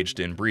were engaged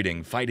in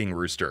breeding fighting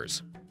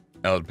roosters.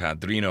 El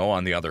Padrino,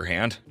 on the other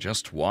hand,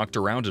 just walked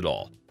around it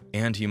all,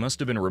 and he must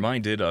have been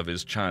reminded of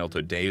his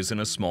childhood days in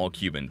a small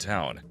Cuban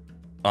town.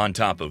 On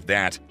top of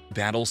that,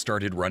 Battle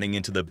started running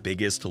into the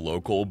biggest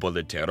local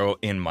boletero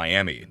in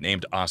Miami,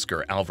 named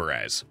Oscar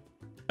Alvarez.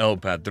 El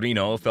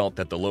Padrino felt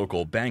that the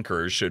local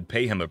bankers should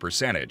pay him a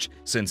percentage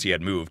since he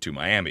had moved to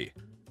Miami.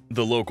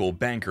 The local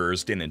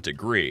bankers didn't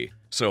agree,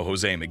 so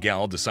Jose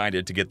Miguel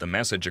decided to get the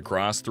message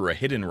across through a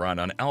hit and run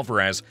on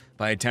Alvarez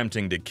by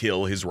attempting to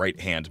kill his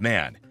right-hand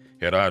man,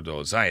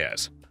 Gerardo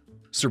Zayas.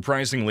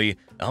 Surprisingly,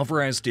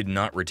 Alvarez did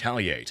not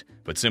retaliate,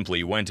 but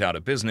simply went out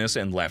of business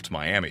and left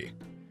Miami.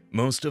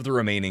 Most of the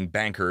remaining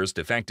bankers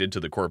defected to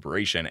the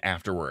corporation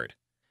afterward.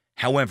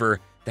 However,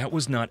 that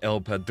was not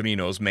El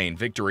Padrino's main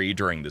victory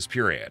during this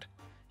period.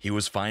 He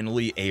was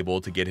finally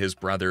able to get his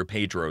brother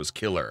Pedro's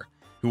killer,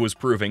 who was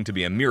proving to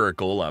be a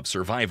miracle of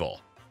survival.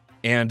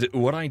 And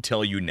what I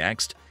tell you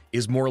next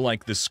is more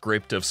like the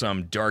script of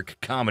some dark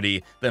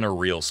comedy than a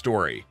real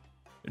story.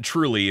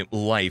 Truly,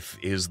 life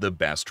is the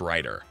best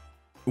writer.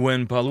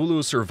 When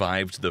Palulu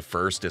survived the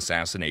first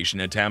assassination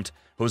attempt,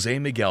 Jose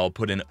Miguel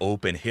put an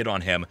open hit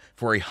on him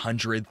for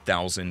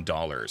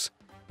 $100,000.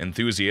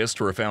 Enthusiasts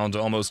were found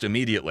almost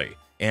immediately,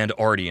 and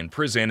already in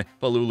prison,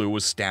 Palulu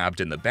was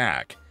stabbed in the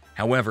back.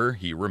 However,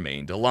 he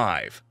remained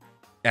alive.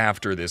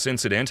 After this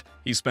incident,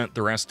 he spent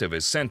the rest of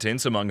his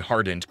sentence among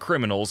hardened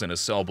criminals in a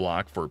cell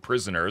block for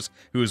prisoners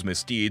whose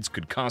misdeeds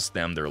could cost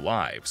them their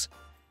lives.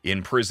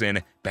 In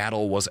prison,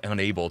 Battle was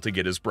unable to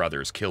get his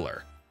brother's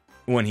killer.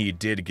 When he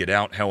did get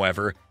out,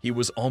 however, he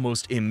was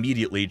almost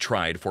immediately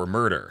tried for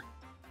murder.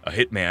 A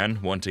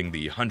hitman, wanting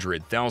the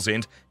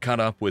 $100,000, caught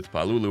up with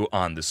Palulu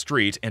on the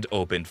street and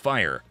opened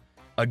fire.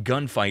 A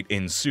gunfight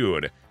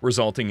ensued,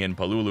 resulting in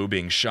Palulu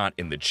being shot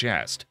in the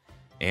chest.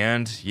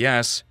 And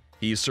yes,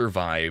 he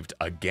survived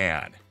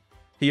again.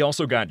 He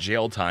also got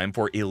jail time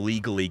for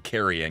illegally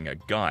carrying a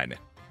gun.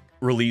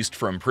 Released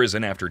from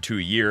prison after 2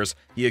 years,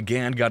 he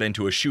again got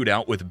into a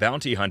shootout with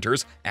bounty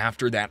hunters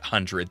after that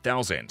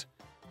 $100,000.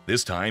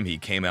 This time he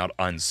came out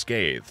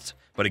unscathed,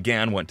 but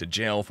again went to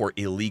jail for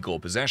illegal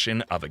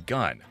possession of a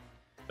gun.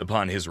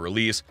 Upon his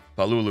release,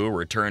 Palulu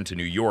returned to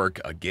New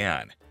York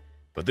again.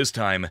 But this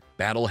time,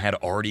 Battle had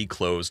already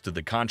closed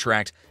the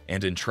contract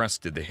and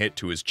entrusted the hit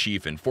to his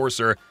chief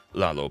enforcer,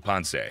 Lalo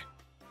Ponce.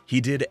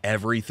 He did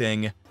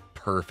everything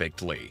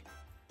perfectly.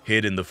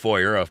 Hid in the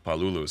foyer of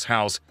Palulu's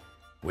house,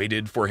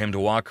 waited for him to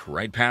walk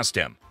right past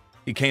him.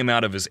 He came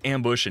out of his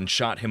ambush and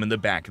shot him in the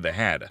back of the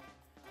head.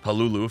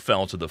 Palulu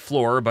fell to the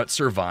floor but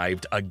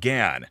survived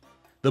again.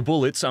 The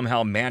bullet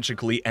somehow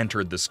magically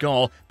entered the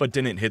skull but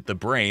didn't hit the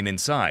brain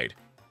inside.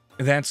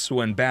 That's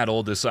when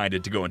Battle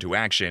decided to go into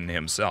action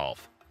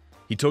himself.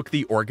 He took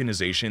the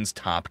organization's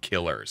top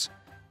killers,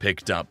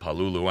 picked up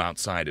Palulu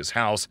outside his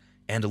house,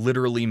 and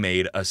literally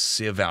made a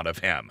sieve out of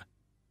him.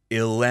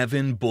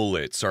 11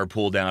 bullets are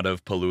pulled out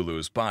of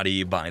Palulu's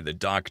body by the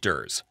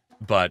doctors.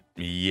 But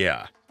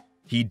yeah,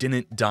 he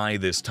didn't die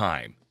this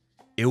time.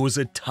 It was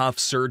a tough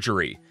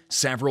surgery,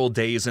 several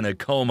days in a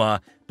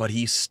coma, but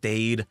he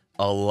stayed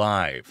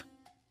alive.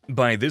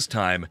 By this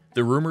time,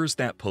 the rumors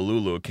that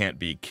Palulu can't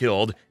be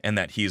killed and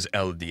that he's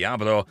El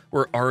Diablo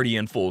were already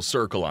in full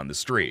circle on the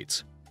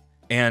streets.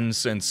 And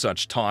since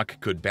such talk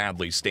could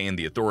badly stain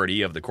the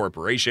authority of the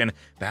corporation,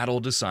 Battle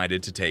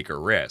decided to take a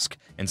risk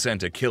and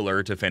sent a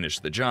killer to finish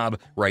the job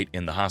right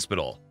in the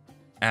hospital.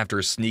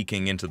 After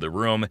sneaking into the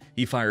room,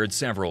 he fired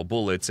several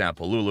bullets at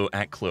Palulu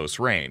at close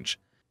range.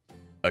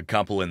 A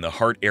couple in the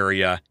heart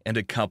area and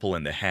a couple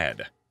in the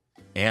head.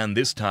 And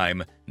this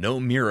time, no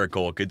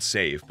miracle could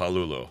save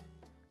Palulu.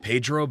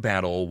 Pedro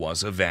Battle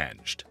was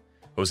avenged.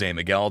 Jose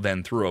Miguel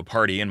then threw a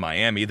party in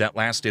Miami that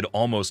lasted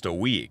almost a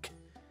week.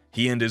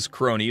 He and his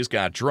cronies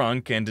got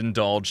drunk and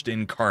indulged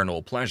in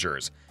carnal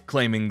pleasures,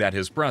 claiming that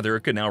his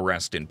brother could now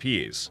rest in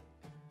peace.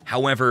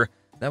 However,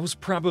 that was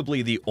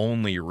probably the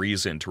only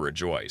reason to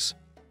rejoice.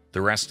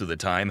 The rest of the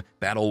time,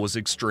 Battle was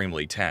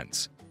extremely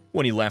tense.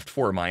 When he left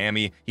for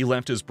Miami, he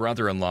left his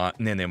brother-in-law,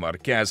 Nene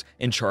Marquez,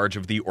 in charge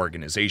of the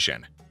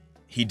organization.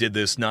 He did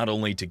this not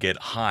only to get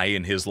high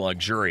in his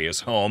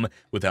luxurious home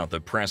without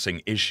the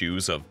pressing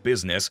issues of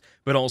business,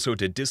 but also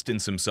to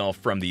distance himself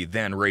from the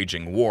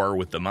then-raging war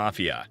with the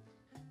Mafia.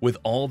 With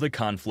all the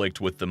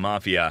conflict with the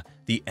Mafia,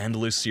 the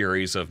endless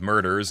series of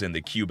murders in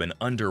the Cuban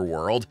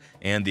underworld,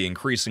 and the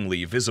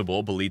increasingly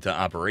visible Bolita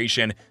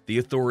operation, the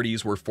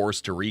authorities were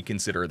forced to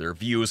reconsider their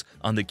views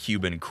on the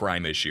Cuban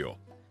crime issue.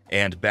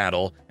 And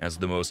Battle, as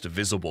the most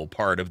visible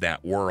part of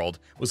that world,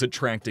 was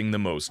attracting the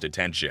most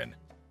attention.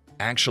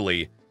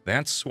 Actually,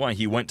 that's why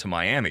he went to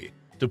Miami,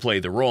 to play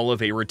the role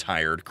of a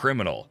retired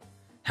criminal.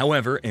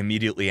 However,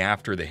 immediately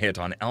after the hit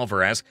on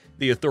Alvarez,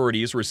 the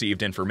authorities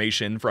received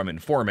information from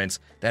informants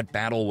that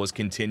Battle was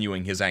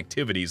continuing his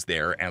activities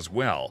there as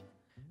well.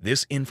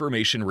 This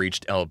information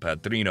reached El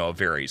Padrino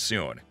very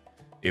soon.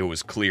 It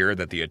was clear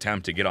that the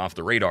attempt to get off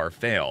the radar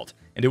failed,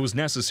 and it was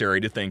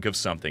necessary to think of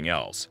something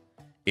else.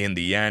 In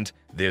the end,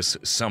 this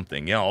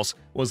something else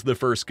was the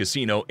first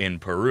casino in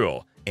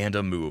Peru and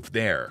a move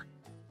there.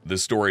 The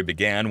story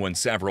began when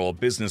several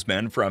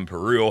businessmen from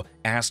Peru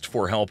asked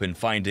for help in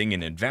finding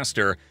an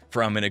investor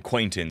from an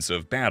acquaintance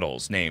of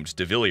Battle's named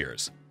De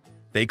Villiers.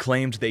 They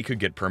claimed they could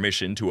get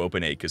permission to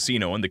open a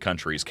casino in the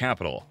country's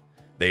capital.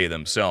 They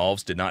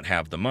themselves did not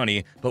have the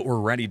money but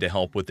were ready to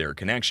help with their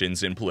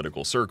connections in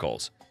political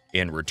circles.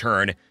 In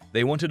return,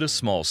 they wanted a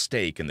small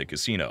stake in the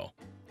casino.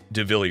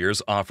 De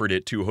Villiers offered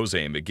it to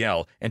Jose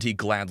Miguel, and he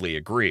gladly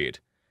agreed.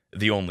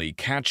 The only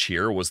catch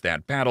here was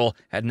that Battle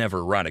had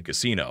never run a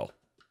casino.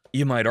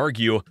 You might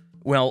argue,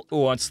 well,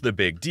 what's the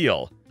big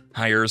deal?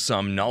 Hire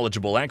some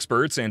knowledgeable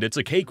experts and it's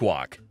a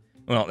cakewalk.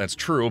 Well, that's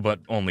true,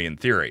 but only in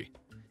theory.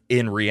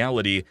 In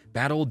reality,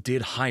 Battle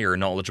did hire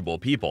knowledgeable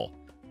people,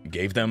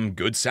 gave them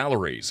good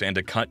salaries and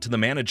a cut to the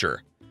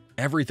manager.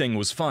 Everything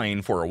was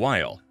fine for a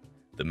while.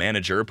 The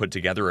manager put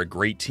together a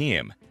great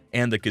team,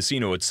 and the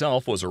casino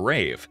itself was a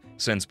rave,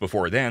 since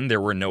before then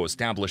there were no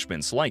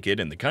establishments like it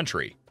in the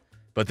country.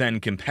 But then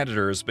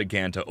competitors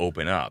began to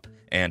open up,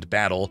 and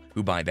Battle,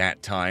 who by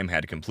that time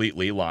had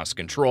completely lost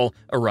control,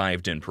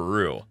 arrived in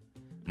Peru.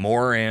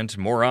 More and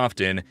more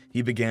often,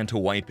 he began to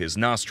wipe his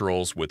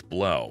nostrils with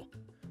blow.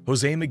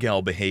 Jose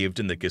Miguel behaved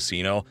in the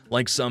casino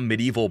like some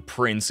medieval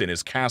prince in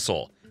his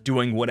castle,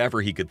 doing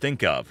whatever he could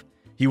think of.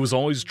 He was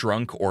always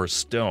drunk or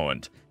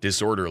stoned,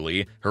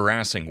 disorderly,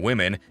 harassing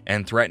women,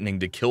 and threatening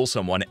to kill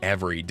someone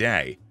every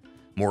day.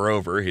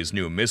 Moreover, his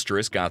new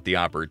mistress got the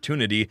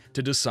opportunity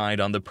to decide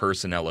on the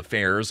personnel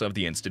affairs of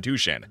the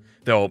institution,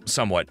 though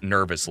somewhat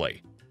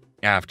nervously.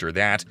 After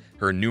that,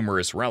 her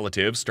numerous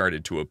relatives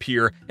started to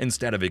appear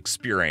instead of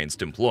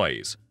experienced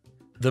employees.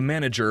 The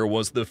manager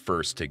was the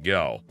first to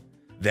go.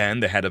 Then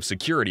the head of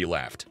security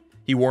left.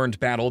 He warned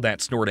Battle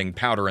that snorting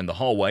powder in the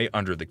hallway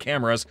under the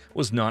cameras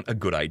was not a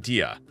good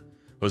idea.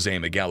 Jose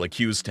Miguel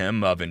accused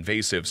him of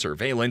invasive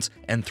surveillance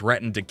and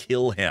threatened to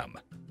kill him.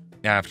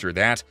 After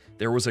that,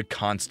 there was a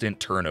constant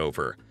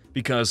turnover,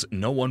 because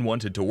no one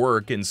wanted to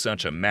work in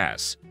such a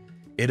mess.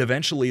 It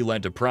eventually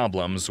led to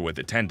problems with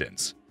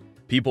attendance.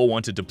 People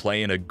wanted to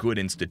play in a good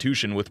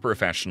institution with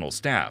professional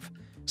staff,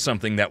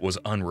 something that was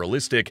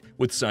unrealistic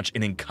with such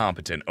an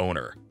incompetent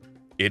owner.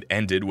 It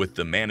ended with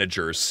the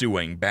manager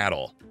suing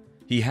Battle.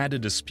 He had a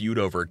dispute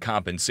over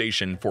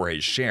compensation for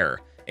his share,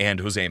 and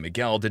Jose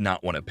Miguel did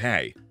not want to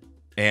pay.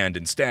 And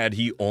instead,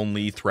 he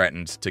only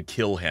threatened to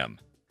kill him.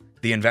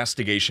 The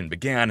investigation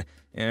began,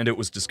 and it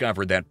was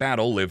discovered that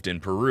Battle lived in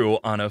Peru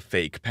on a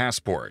fake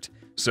passport,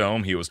 so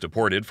he was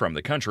deported from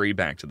the country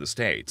back to the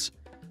States.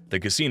 The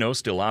casino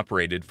still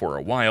operated for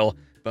a while,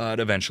 but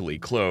eventually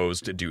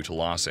closed due to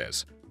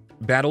losses.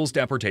 Battle's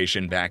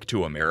deportation back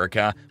to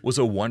America was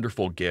a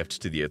wonderful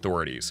gift to the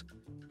authorities.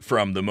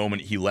 From the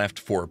moment he left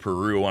for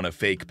Peru on a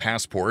fake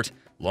passport,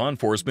 law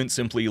enforcement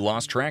simply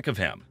lost track of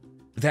him.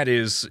 That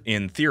is,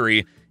 in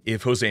theory,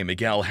 if Jose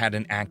Miguel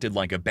hadn't acted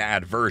like a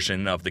bad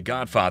version of the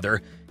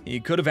Godfather, he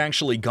could have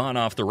actually gone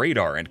off the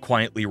radar and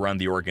quietly run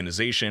the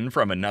organization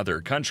from another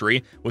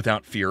country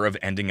without fear of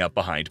ending up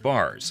behind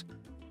bars.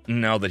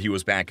 Now that he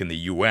was back in the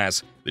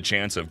US, the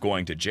chance of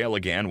going to jail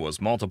again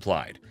was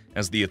multiplied,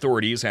 as the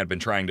authorities had been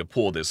trying to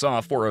pull this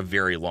off for a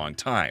very long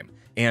time,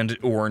 and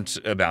weren't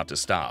about to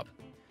stop.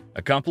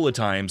 A couple of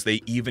times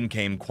they even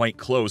came quite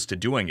close to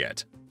doing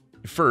it.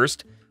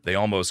 First, they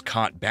almost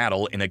caught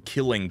Battle in a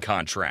killing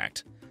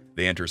contract.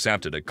 They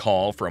intercepted a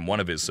call from one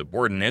of his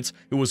subordinates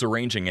who was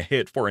arranging a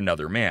hit for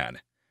another man.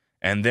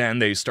 And then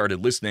they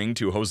started listening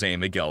to Jose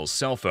Miguel's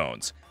cell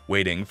phones,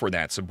 waiting for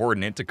that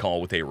subordinate to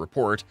call with a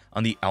report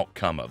on the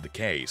outcome of the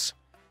case.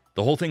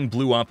 The whole thing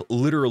blew up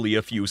literally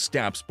a few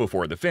steps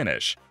before the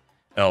finish.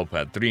 El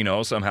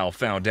Padrino somehow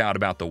found out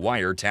about the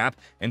wiretap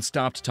and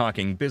stopped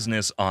talking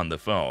business on the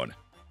phone.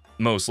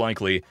 Most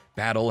likely,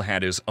 Battle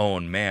had his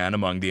own man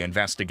among the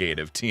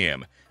investigative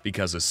team,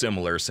 because a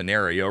similar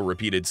scenario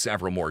repeated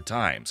several more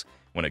times.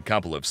 When a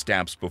couple of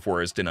steps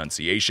before his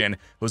denunciation,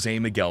 Jose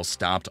Miguel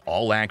stopped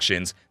all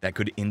actions that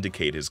could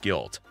indicate his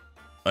guilt.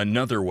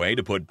 Another way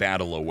to put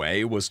Battle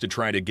away was to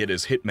try to get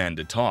his hitmen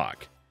to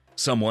talk.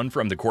 Someone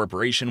from the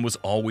corporation was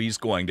always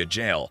going to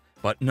jail,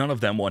 but none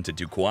of them wanted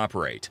to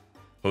cooperate.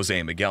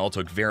 Jose Miguel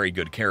took very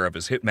good care of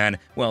his hitmen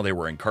while they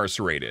were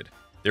incarcerated.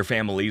 Their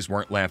families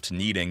weren't left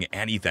needing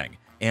anything,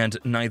 and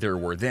neither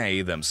were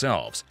they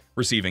themselves,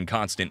 receiving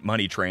constant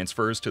money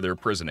transfers to their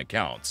prison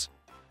accounts.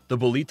 The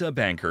Bolita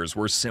bankers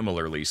were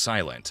similarly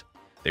silent.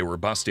 They were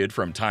busted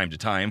from time to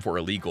time for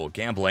illegal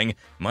gambling,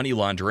 money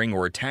laundering,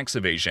 or tax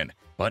evasion,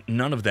 but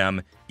none of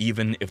them,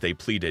 even if they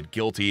pleaded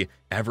guilty,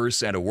 ever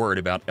said a word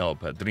about El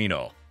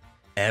Padrino.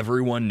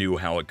 Everyone knew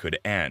how it could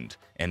end,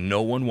 and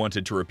no one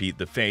wanted to repeat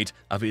the fate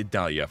of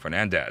Idalia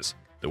Fernandez,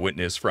 the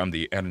witness from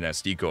the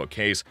Ernestico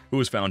case who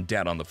was found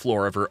dead on the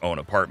floor of her own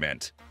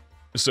apartment.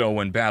 So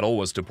when Battle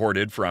was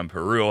deported from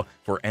Peru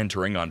for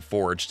entering on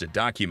forged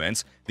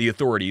documents, the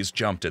authorities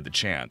jumped at the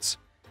chance.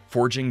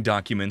 Forging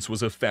documents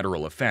was a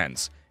federal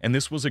offense, and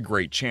this was a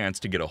great chance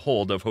to get a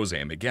hold of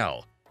Jose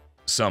Miguel.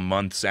 Some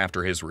months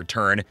after his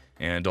return,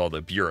 and all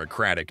the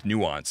bureaucratic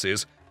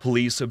nuances,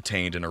 police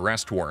obtained an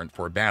arrest warrant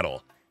for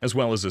Battle, as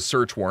well as a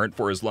search warrant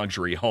for his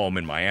luxury home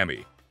in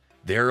Miami.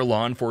 There,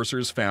 law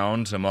enforcers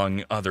found,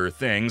 among other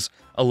things,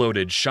 a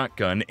loaded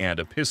shotgun and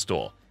a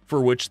pistol,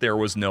 for which there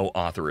was no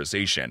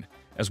authorization,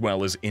 as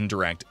well as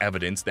indirect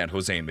evidence that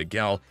Jose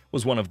Miguel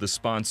was one of the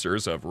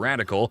sponsors of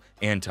radical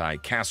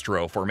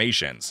anti-Castro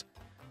formations.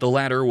 The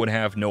latter would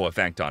have no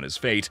effect on his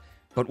fate,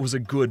 but was a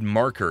good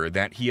marker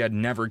that he had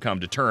never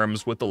come to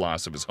terms with the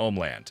loss of his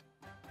homeland.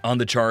 On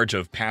the charge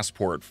of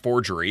passport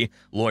forgery,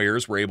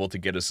 lawyers were able to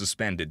get a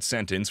suspended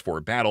sentence for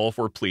Battle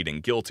for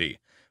pleading guilty,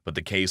 but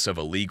the case of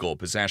illegal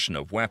possession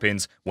of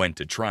weapons went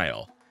to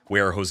trial,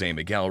 where Jose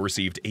Miguel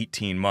received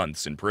 18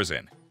 months in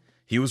prison.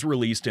 He was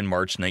released in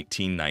March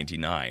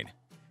 1999.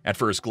 At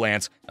first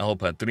glance, El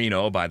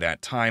Padrino by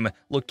that time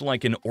looked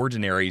like an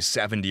ordinary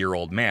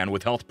 70-year-old man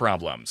with health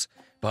problems,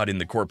 but in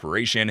the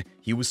corporation,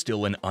 he was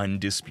still an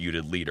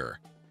undisputed leader.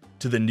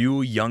 To the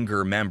new,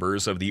 younger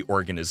members of the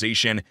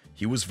organization,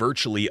 he was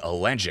virtually a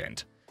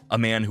legend, a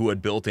man who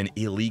had built an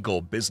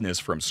illegal business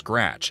from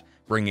scratch,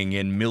 bringing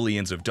in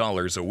millions of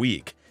dollars a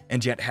week,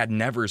 and yet had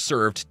never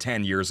served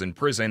 10 years in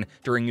prison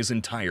during his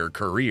entire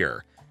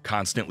career,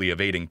 constantly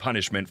evading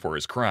punishment for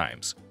his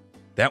crimes.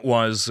 That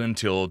was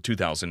until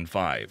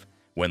 2005,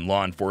 when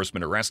law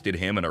enforcement arrested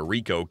him in a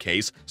RICO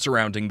case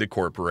surrounding the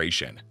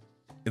corporation.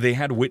 They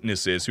had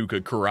witnesses who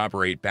could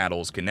corroborate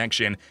Battle's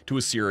connection to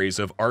a series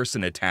of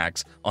arson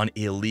attacks on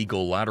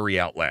illegal lottery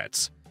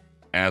outlets.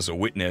 As a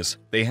witness,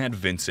 they had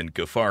Vincent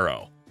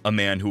Gaffaro, a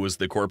man who was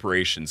the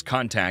corporation's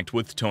contact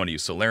with Tony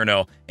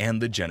Salerno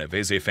and the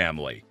Genovese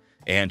family,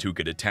 and who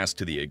could attest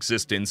to the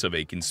existence of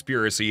a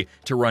conspiracy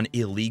to run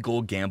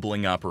illegal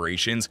gambling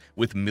operations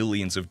with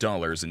millions of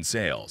dollars in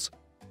sales.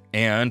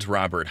 And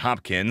Robert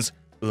Hopkins,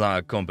 La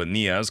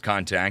Compañía's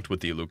contact with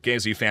the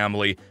Lucchese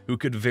family, who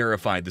could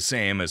verify the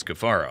same as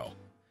Gaffaro.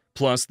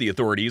 Plus, the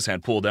authorities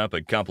had pulled up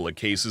a couple of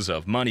cases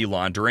of money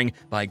laundering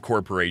by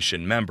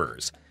corporation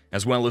members,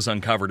 as well as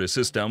uncovered a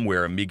system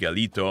where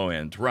Miguelito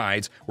and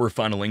Rides were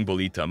funneling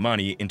Bolita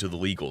money into the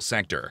legal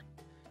sector.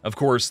 Of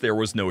course, there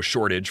was no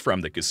shortage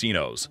from the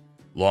casinos.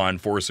 Law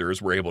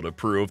enforcers were able to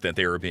prove that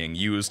they were being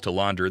used to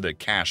launder the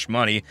cash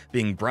money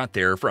being brought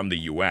there from the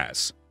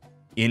U.S.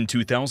 In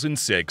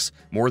 2006,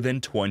 more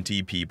than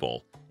 20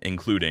 people,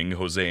 including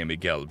Jose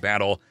Miguel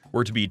Battle,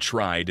 were to be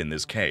tried in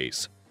this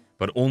case,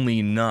 but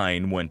only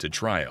 9 went to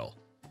trial.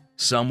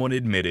 Someone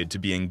admitted to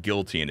being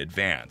guilty in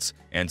advance,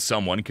 and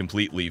someone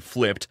completely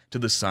flipped to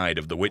the side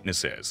of the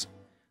witnesses.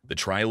 The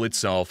trial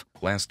itself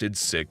lasted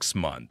 6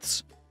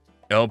 months.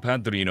 El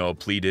Padrino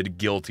pleaded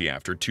guilty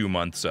after 2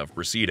 months of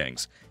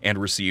proceedings and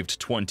received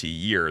 20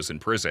 years in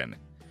prison.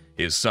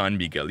 His son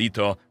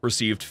Miguelito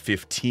received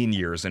 15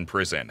 years in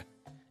prison.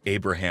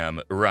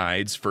 Abraham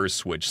Rides first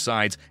switched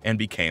sides and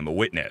became a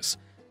witness,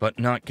 but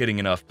not getting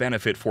enough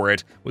benefit for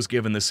it, was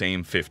given the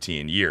same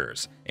 15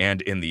 years,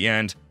 and in the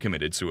end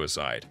committed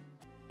suicide.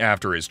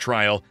 After his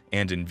trial,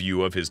 and in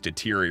view of his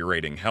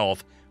deteriorating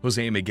health,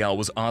 Jose Miguel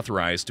was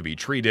authorized to be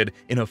treated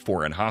in a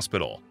foreign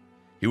hospital.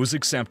 He was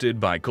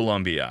accepted by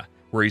Colombia,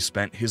 where he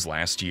spent his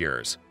last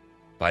years.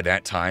 By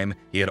that time,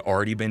 he had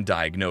already been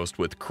diagnosed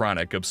with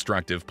chronic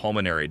obstructive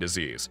pulmonary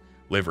disease,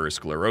 liver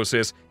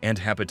sclerosis, and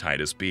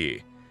hepatitis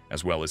B,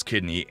 as well as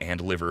kidney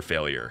and liver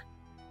failure.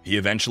 He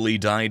eventually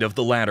died of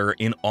the latter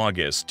in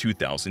August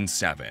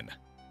 2007.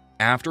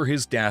 After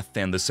his death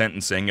and the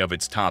sentencing of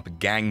its top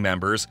gang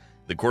members,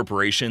 the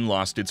corporation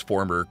lost its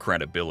former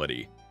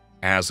credibility.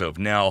 As of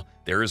now,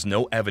 there is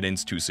no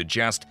evidence to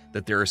suggest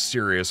that they're a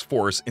serious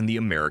force in the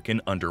American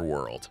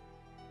underworld.